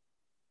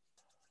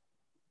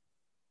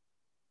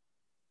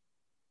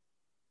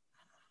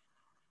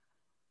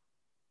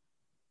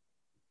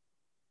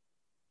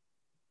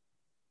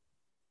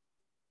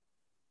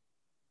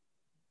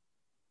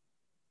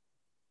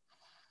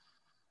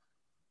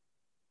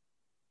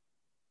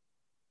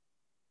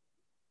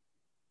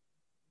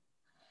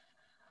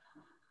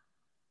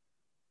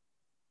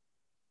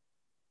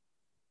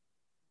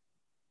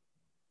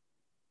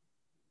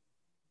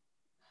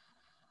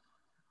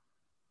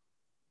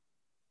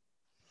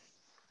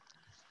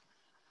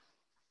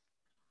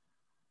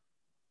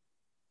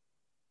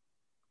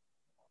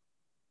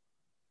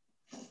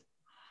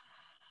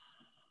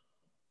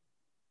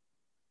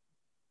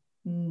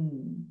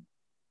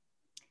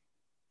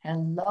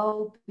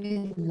 Hello,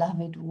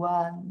 beloved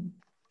one.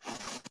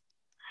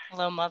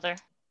 Hello, Mother.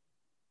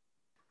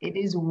 It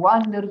is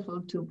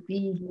wonderful to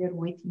be here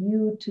with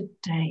you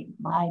today,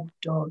 my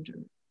daughter,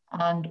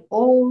 and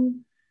all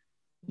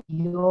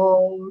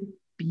your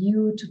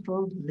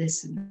beautiful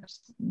listeners.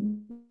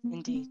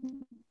 Indeed.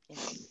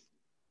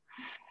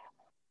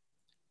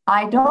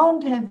 I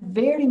don't have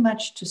very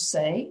much to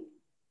say,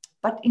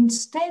 but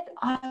instead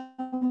I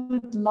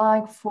would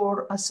like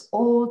for us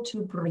all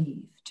to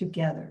breathe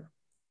together.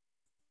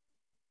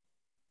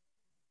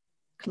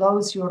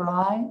 Close your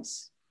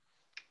eyes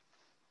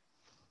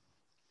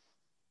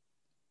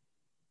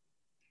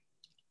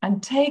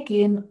and take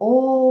in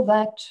all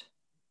that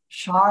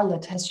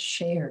Charlotte has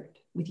shared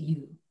with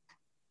you.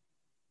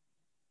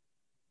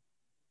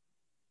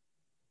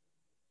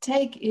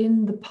 Take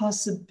in the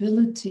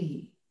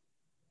possibility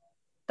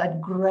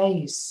that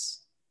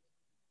grace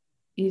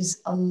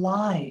is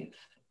alive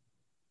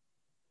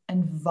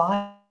and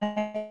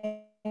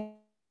vibrant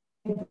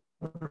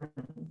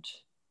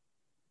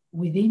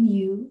within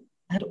you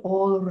and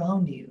all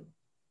around you.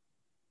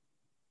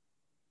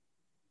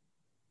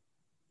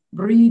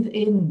 Breathe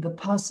in the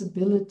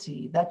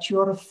possibility that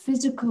your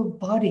physical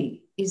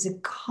body is a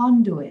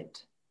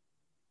conduit,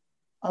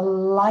 a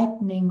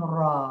lightning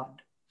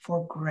rod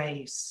for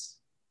grace.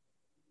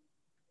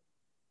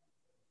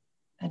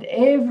 And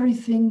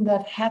everything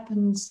that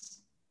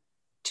happens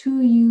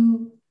to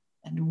you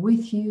and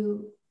with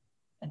you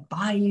and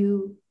by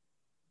you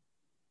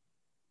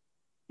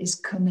is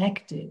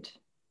connected.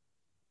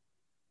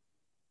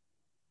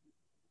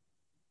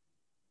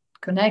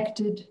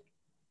 Connected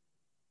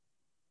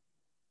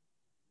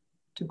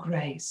to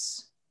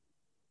grace.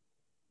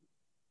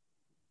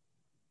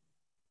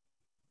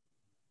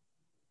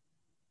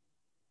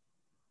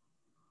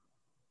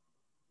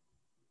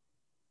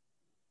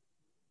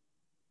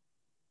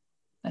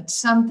 That's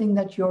something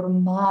that your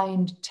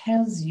mind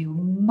tells you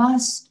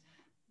must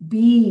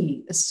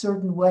be a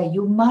certain way.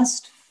 You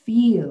must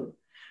feel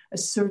a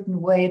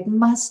certain way. It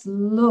must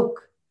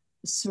look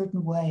a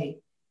certain way.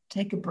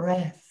 Take a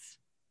breath.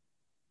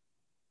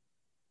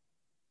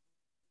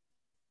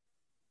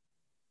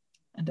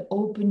 And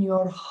open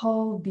your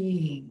whole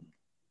being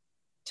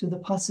to the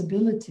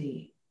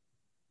possibility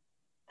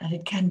that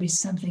it can be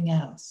something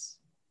else.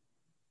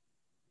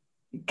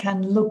 It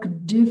can look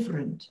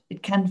different.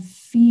 It can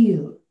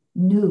feel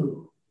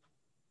new.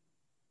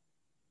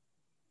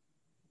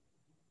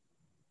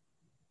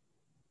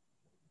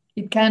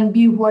 It can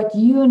be what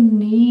you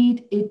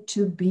need it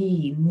to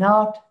be,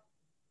 not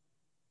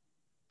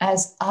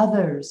as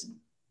others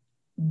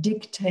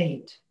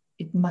dictate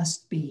it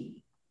must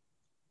be.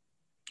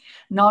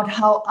 Not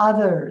how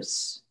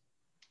others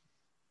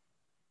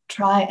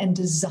try and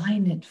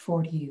design it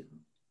for you.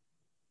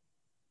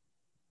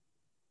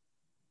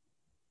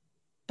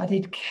 But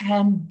it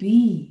can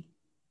be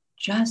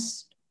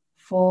just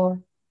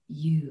for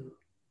you.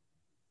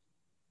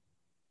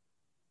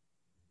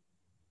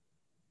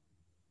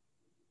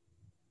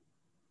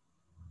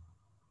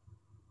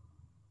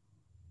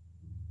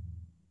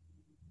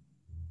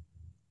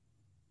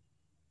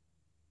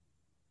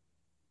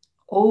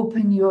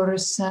 Open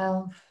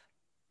yourself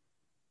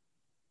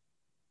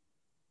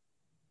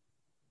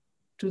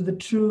to the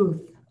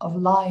truth of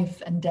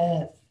life and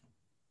death.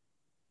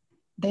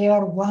 They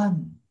are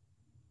one.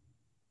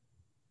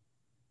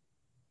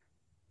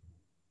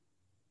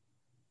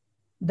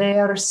 They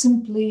are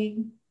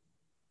simply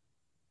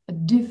a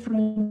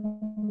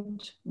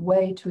different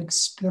way to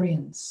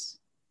experience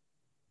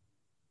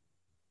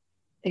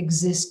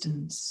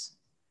existence,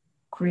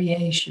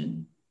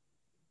 creation.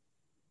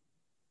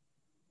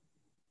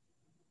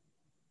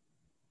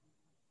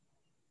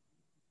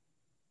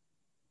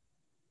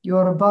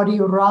 Your body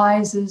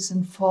rises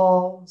and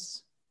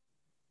falls,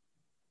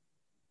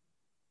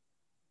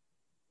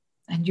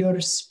 and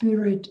your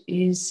spirit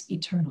is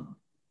eternal.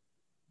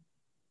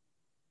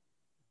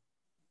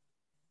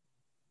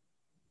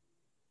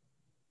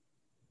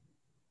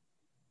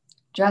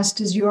 Just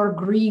as your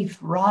grief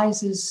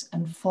rises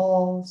and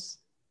falls,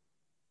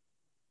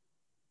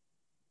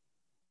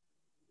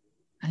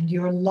 and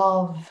your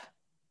love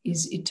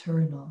is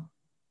eternal.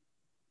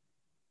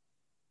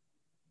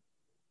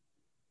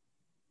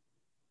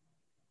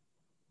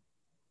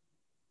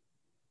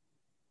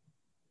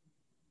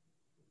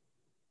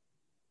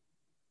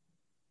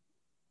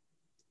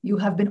 You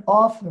have been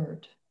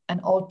offered an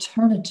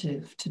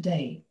alternative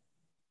today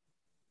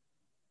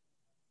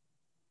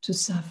to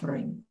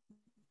suffering.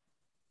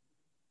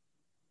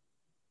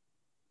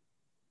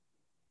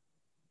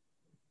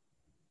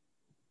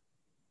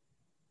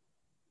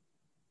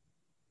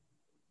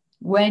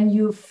 When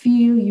you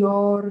feel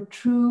your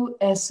true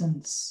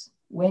essence,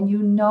 when you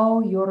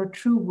know your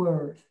true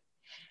worth,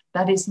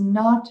 that is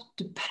not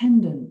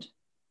dependent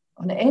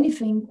on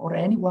anything or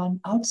anyone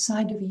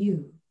outside of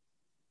you,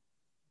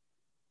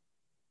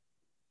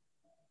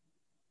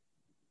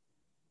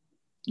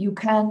 you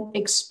can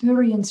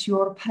experience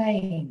your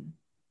pain,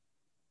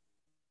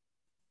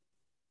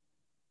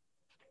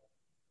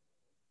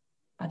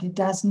 but it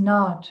does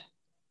not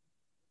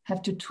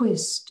have to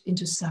twist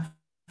into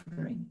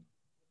suffering.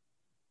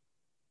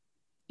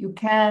 You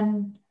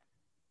can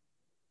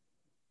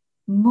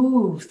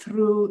move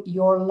through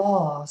your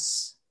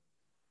loss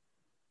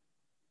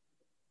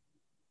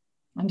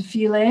and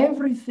feel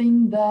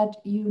everything that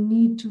you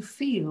need to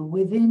feel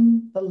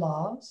within the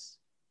loss.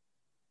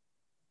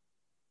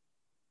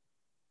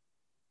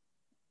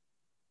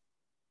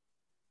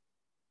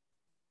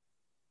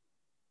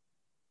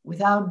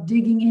 Without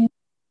digging in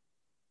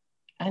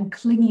and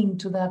clinging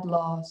to that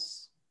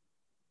loss,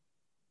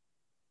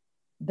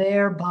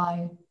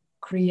 thereby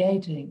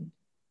creating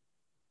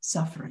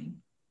suffering.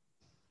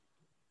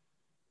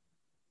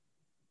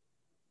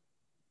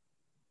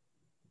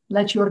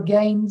 Let your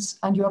gains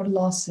and your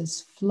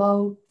losses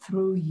flow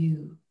through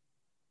you.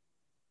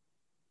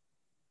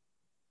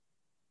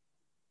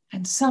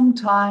 And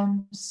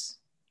sometimes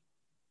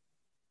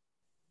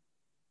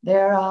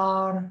there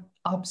are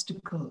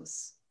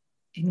obstacles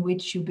in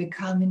which you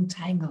become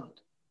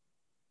entangled.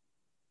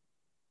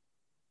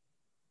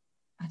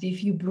 But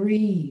if you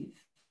breathe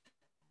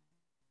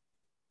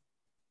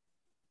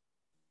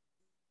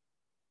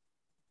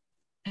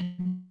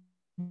and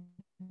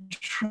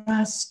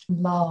trust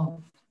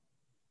love,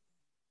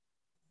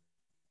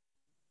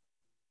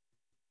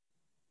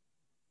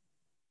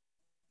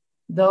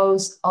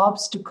 those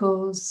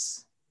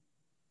obstacles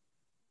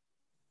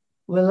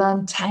will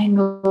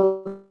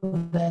untangle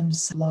them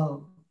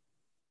slow.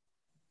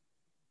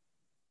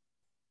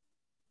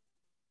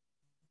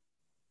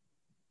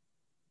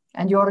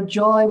 And your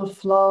joy will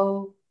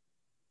flow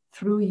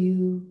through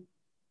you.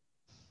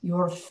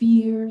 Your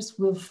fears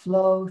will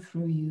flow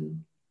through you.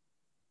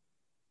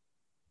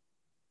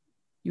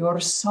 Your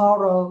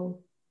sorrow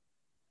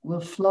will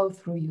flow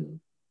through you.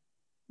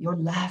 Your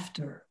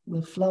laughter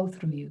will flow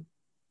through you.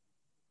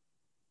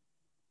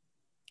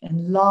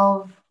 And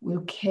love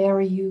will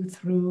carry you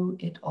through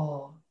it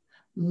all.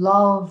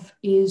 Love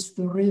is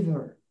the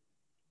river.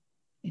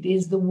 It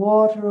is the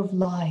water of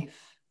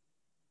life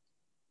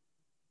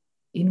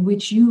in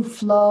which you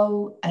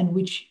flow and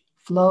which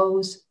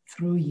flows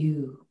through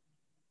you.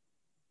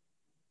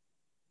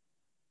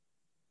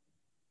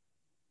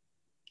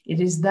 It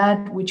is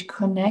that which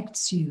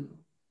connects you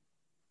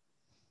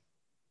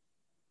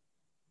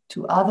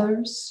to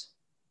others,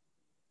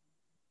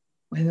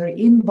 whether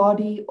in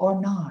body or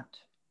not.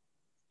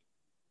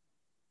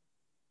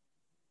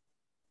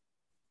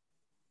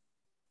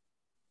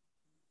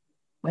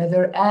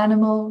 Whether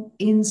animal,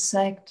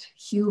 insect,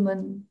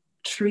 human,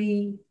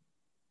 tree,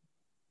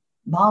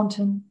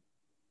 mountain,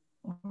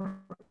 or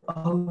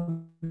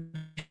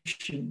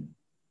ocean.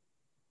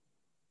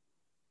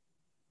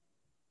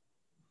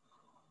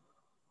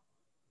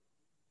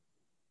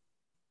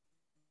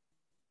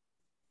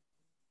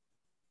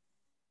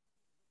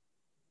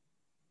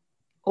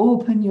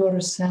 Open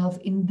yourself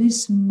in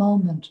this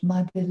moment,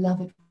 my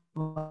beloved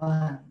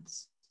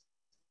ones,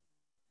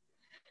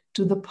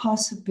 to the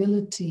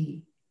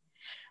possibility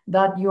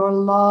that your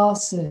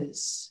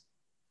losses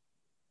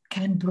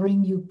can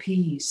bring you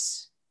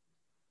peace.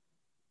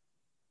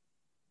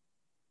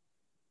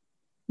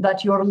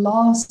 That your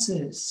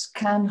losses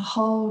can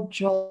hold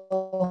joy.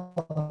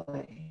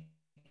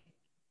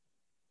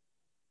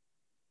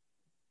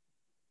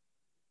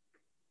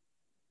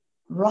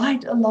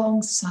 Right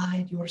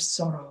alongside your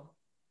sorrow.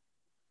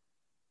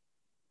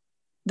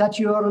 That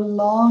your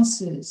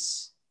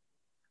losses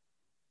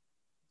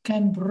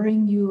can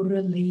bring you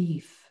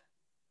relief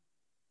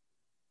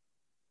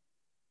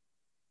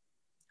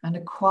and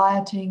a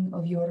quieting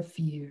of your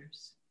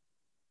fears.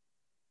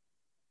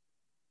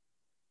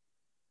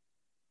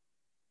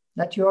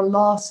 That your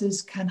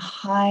losses can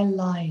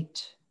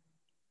highlight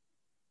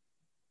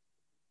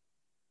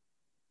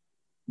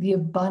the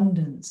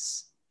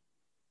abundance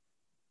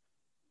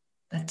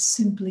that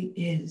simply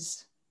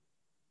is.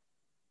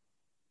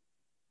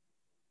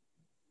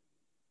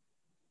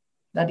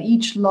 That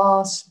each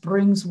loss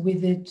brings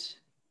with it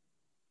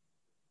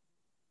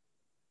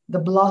the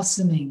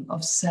blossoming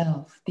of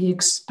self, the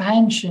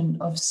expansion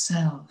of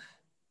self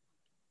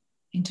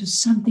into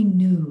something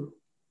new,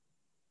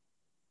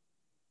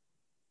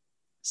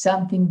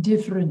 something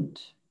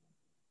different,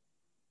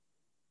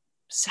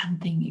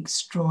 something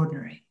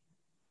extraordinary.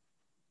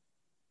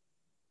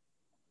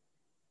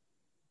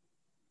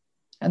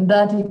 And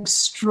that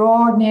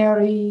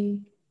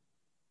extraordinary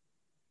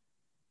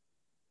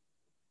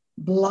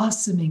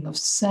blossoming of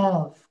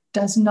self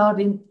does not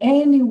in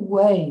any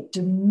way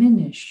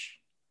diminish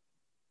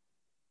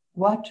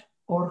what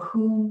or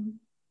whom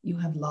you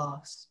have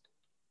lost.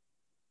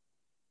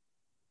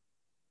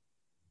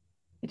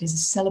 It is a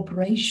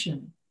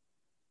celebration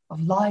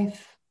of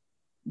life,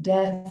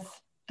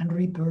 death, and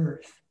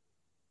rebirth.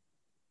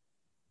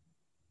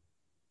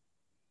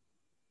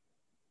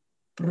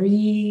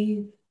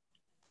 Breathe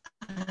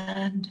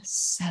and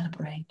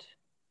celebrate.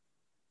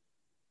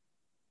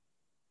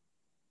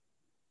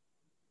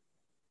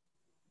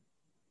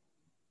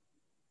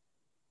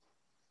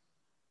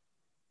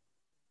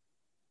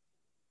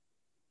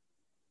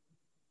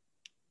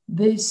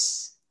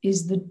 This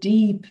is the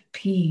deep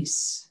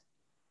peace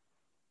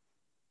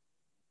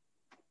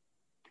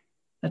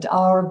that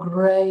our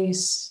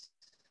grace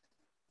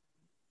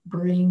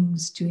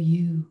brings to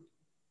you.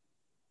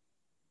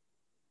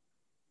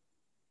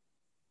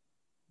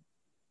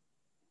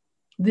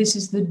 This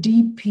is the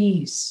deep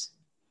peace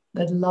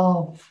that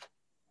love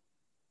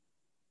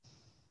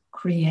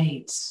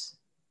creates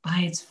by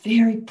its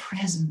very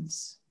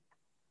presence.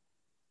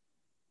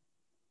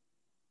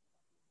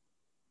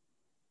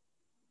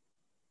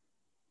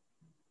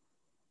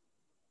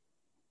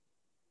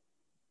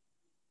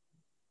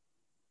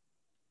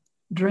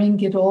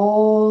 Drink it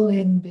all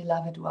in,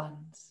 beloved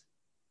ones,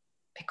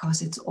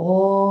 because it's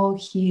all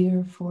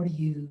here for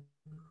you.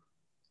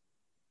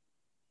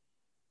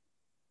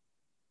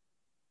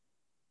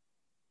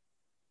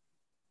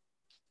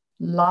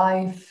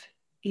 Life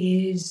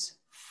is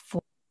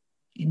full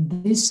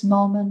in this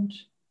moment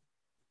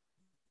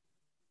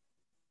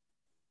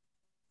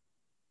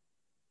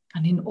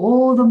and in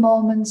all the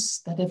moments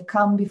that have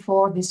come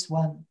before this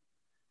one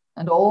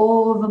and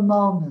all the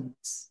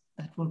moments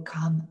that will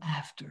come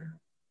after.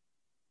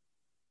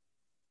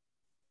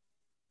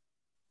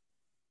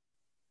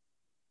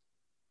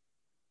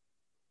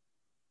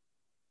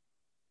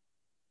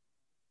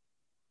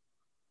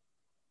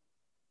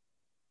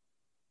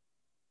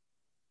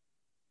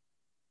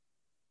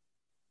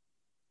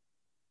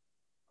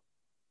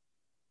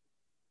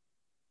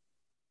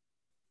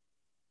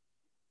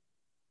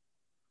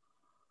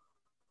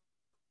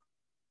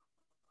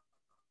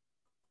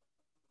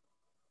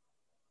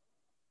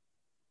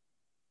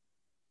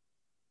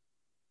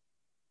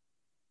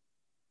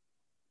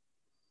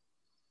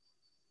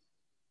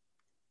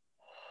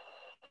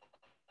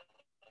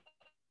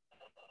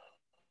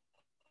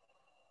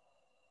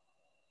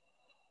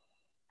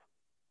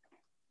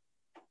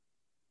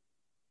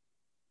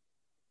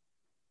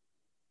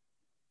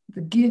 The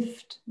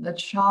gift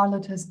that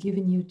Charlotte has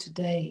given you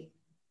today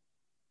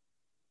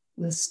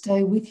will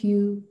stay with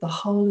you the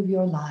whole of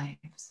your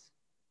lives.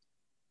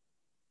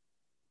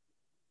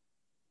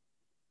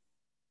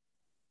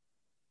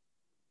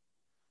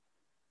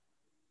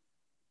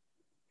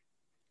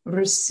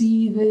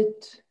 Receive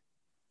it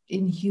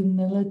in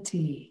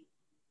humility.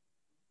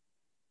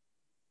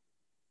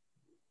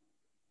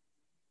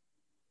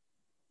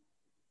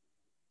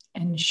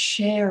 And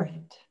share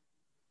it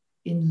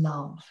in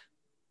love.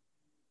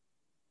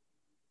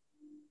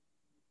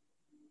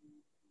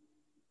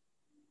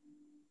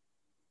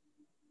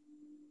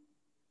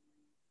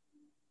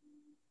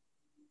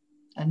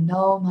 And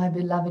know, my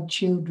beloved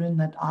children,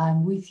 that I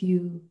am with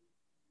you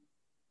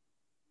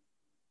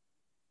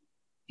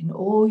in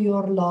all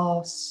your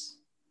loss,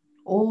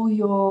 all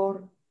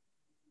your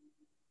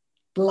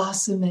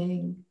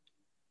blossoming,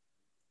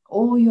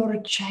 all your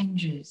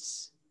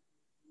changes,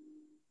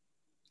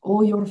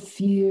 all your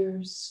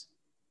fears,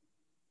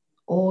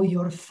 all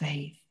your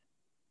faith.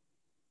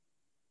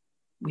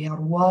 We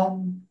are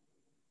one.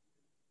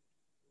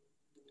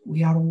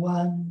 We are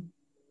one.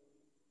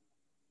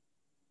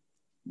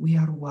 We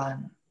are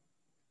one.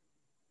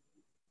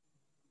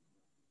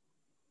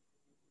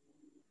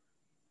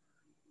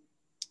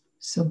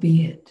 So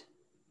be it.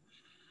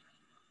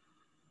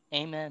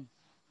 Amen.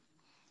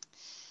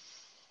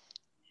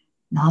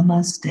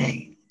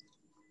 Namaste.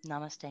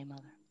 Namaste,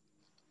 Mother.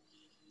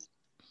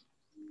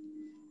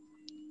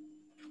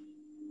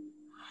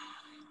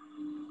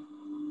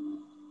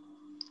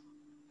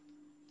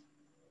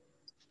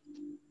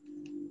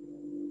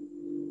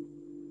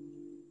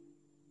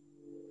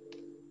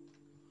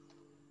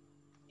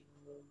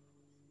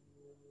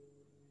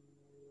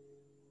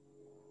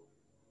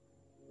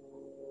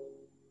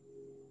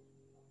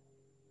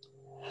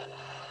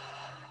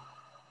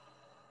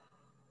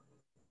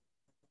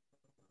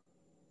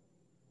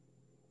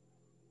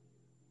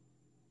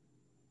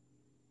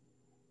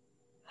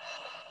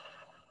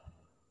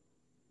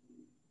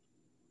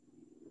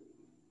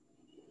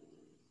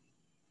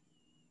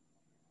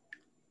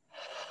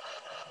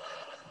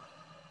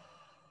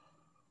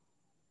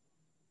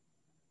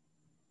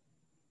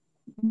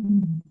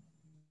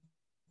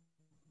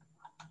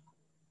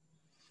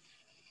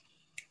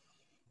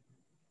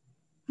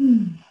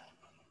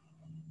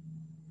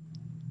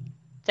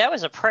 That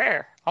was a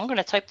prayer. I'm going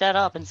to type that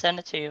up and send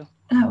it to you.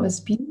 That was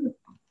beautiful.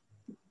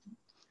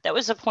 That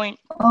was a point.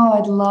 Oh,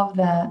 I'd love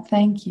that.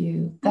 Thank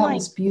you. That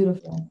was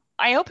beautiful.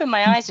 I opened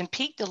my eyes and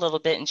peeked a little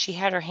bit, and she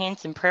had her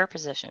hands in prayer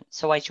position.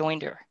 So I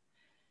joined her.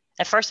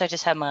 At first, I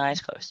just had my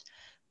eyes closed.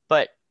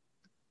 But,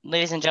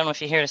 ladies and gentlemen,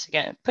 if you hear this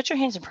again, put your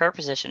hands in prayer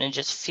position and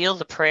just feel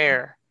the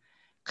prayer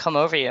come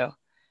over you.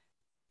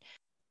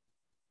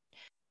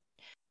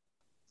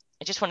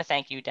 I just want to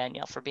thank you,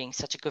 Danielle, for being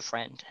such a good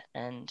friend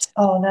and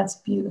that's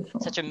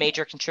beautiful. Such a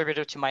major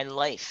contributor to my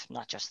life,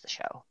 not just the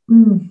show.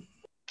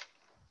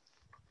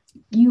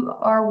 You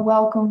are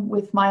welcome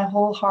with my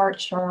whole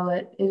heart,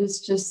 Charlotte. It is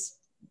just,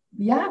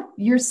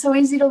 you're so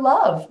easy to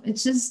love.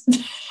 It's just,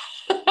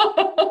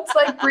 it's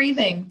like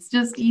breathing. It's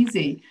just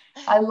easy.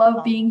 I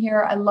love being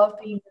here. I love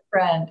being a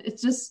friend.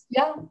 It's just,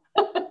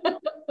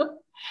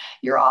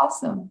 You're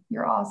awesome.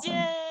 You're awesome.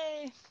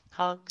 Yay.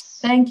 Hugs.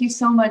 Thank you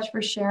so much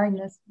for sharing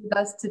this with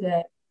us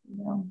today.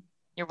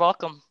 You're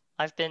welcome.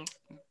 I've been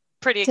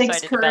pretty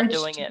excited about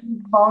doing it. To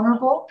be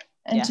vulnerable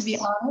and to be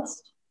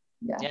honest.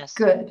 Yeah. Yes.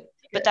 Good.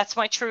 But that's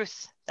my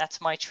truth. That's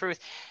my truth.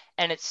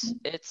 And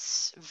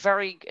it's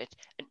very good.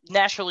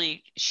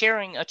 Naturally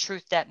sharing a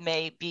truth that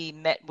may be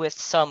met with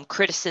some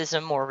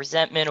criticism or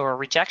resentment or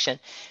rejection.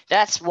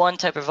 That's one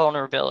type of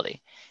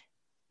vulnerability.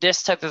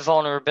 This type of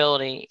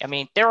vulnerability, I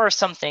mean, there are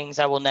some things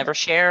I will never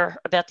share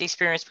about the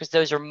experience because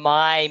those are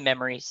my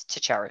memories to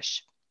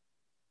cherish.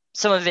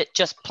 Some of it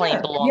just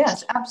plain belongs.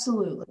 Yes,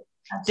 absolutely.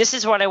 This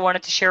is what I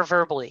wanted to share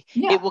verbally.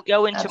 Yeah, it will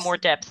go into more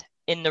depth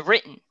in the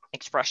written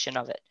expression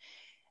of it.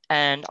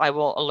 And I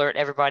will alert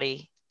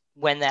everybody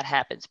when that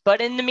happens.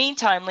 But in the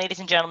meantime, ladies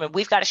and gentlemen,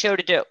 we've got a show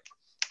to do.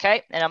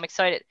 Okay. And I'm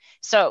excited.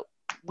 So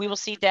we will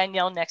see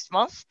Danielle next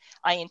month.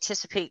 I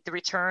anticipate the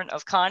return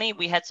of Connie.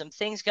 We had some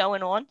things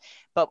going on,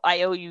 but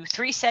I owe you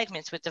 3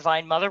 segments with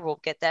Divine Mother.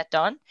 We'll get that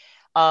done.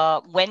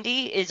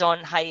 Wendy is on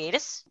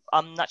hiatus.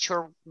 I'm not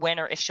sure when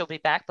or if she'll be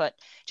back, but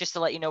just to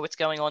let you know what's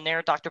going on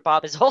there. Dr.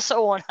 Bob is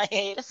also on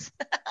hiatus.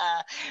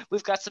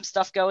 We've got some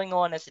stuff going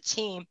on as a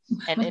team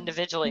and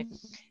individually.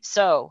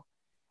 So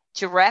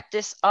to wrap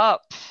this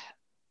up,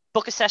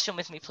 book a session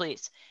with me,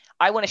 please.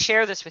 I want to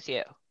share this with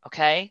you.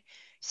 Okay.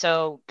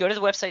 So go to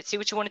the website, see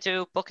what you want to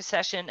do, book a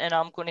session, and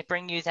I'm going to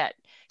bring you that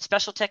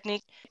special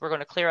technique. We're going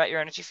to clear out your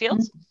energy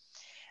fields.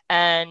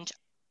 And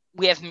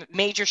we have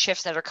major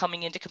shifts that are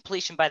coming into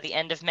completion by the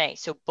end of May.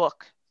 So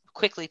book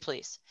quickly,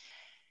 please.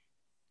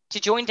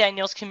 To join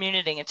Danielle's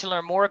community and to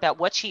learn more about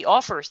what she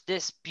offers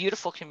this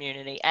beautiful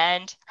community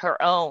and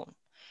her own,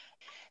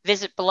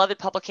 visit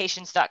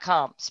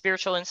belovedpublications.com.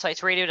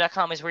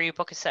 Spiritualinsightsradio.com is where you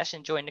book a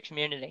session, join the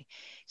community.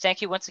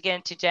 Thank you once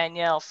again to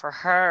Danielle for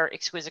her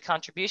exquisite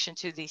contribution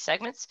to these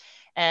segments.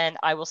 And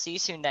I will see you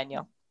soon,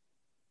 Danielle.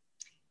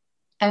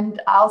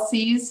 And I'll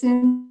see you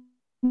soon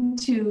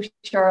too,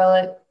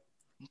 Charlotte.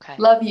 Okay.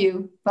 Love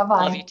you.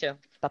 Bye-bye. Love you too.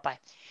 Bye-bye.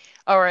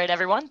 All right,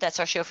 everyone. That's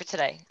our show for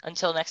today.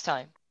 Until next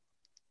time,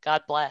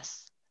 God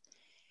bless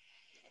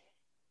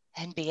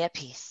and be at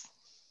peace.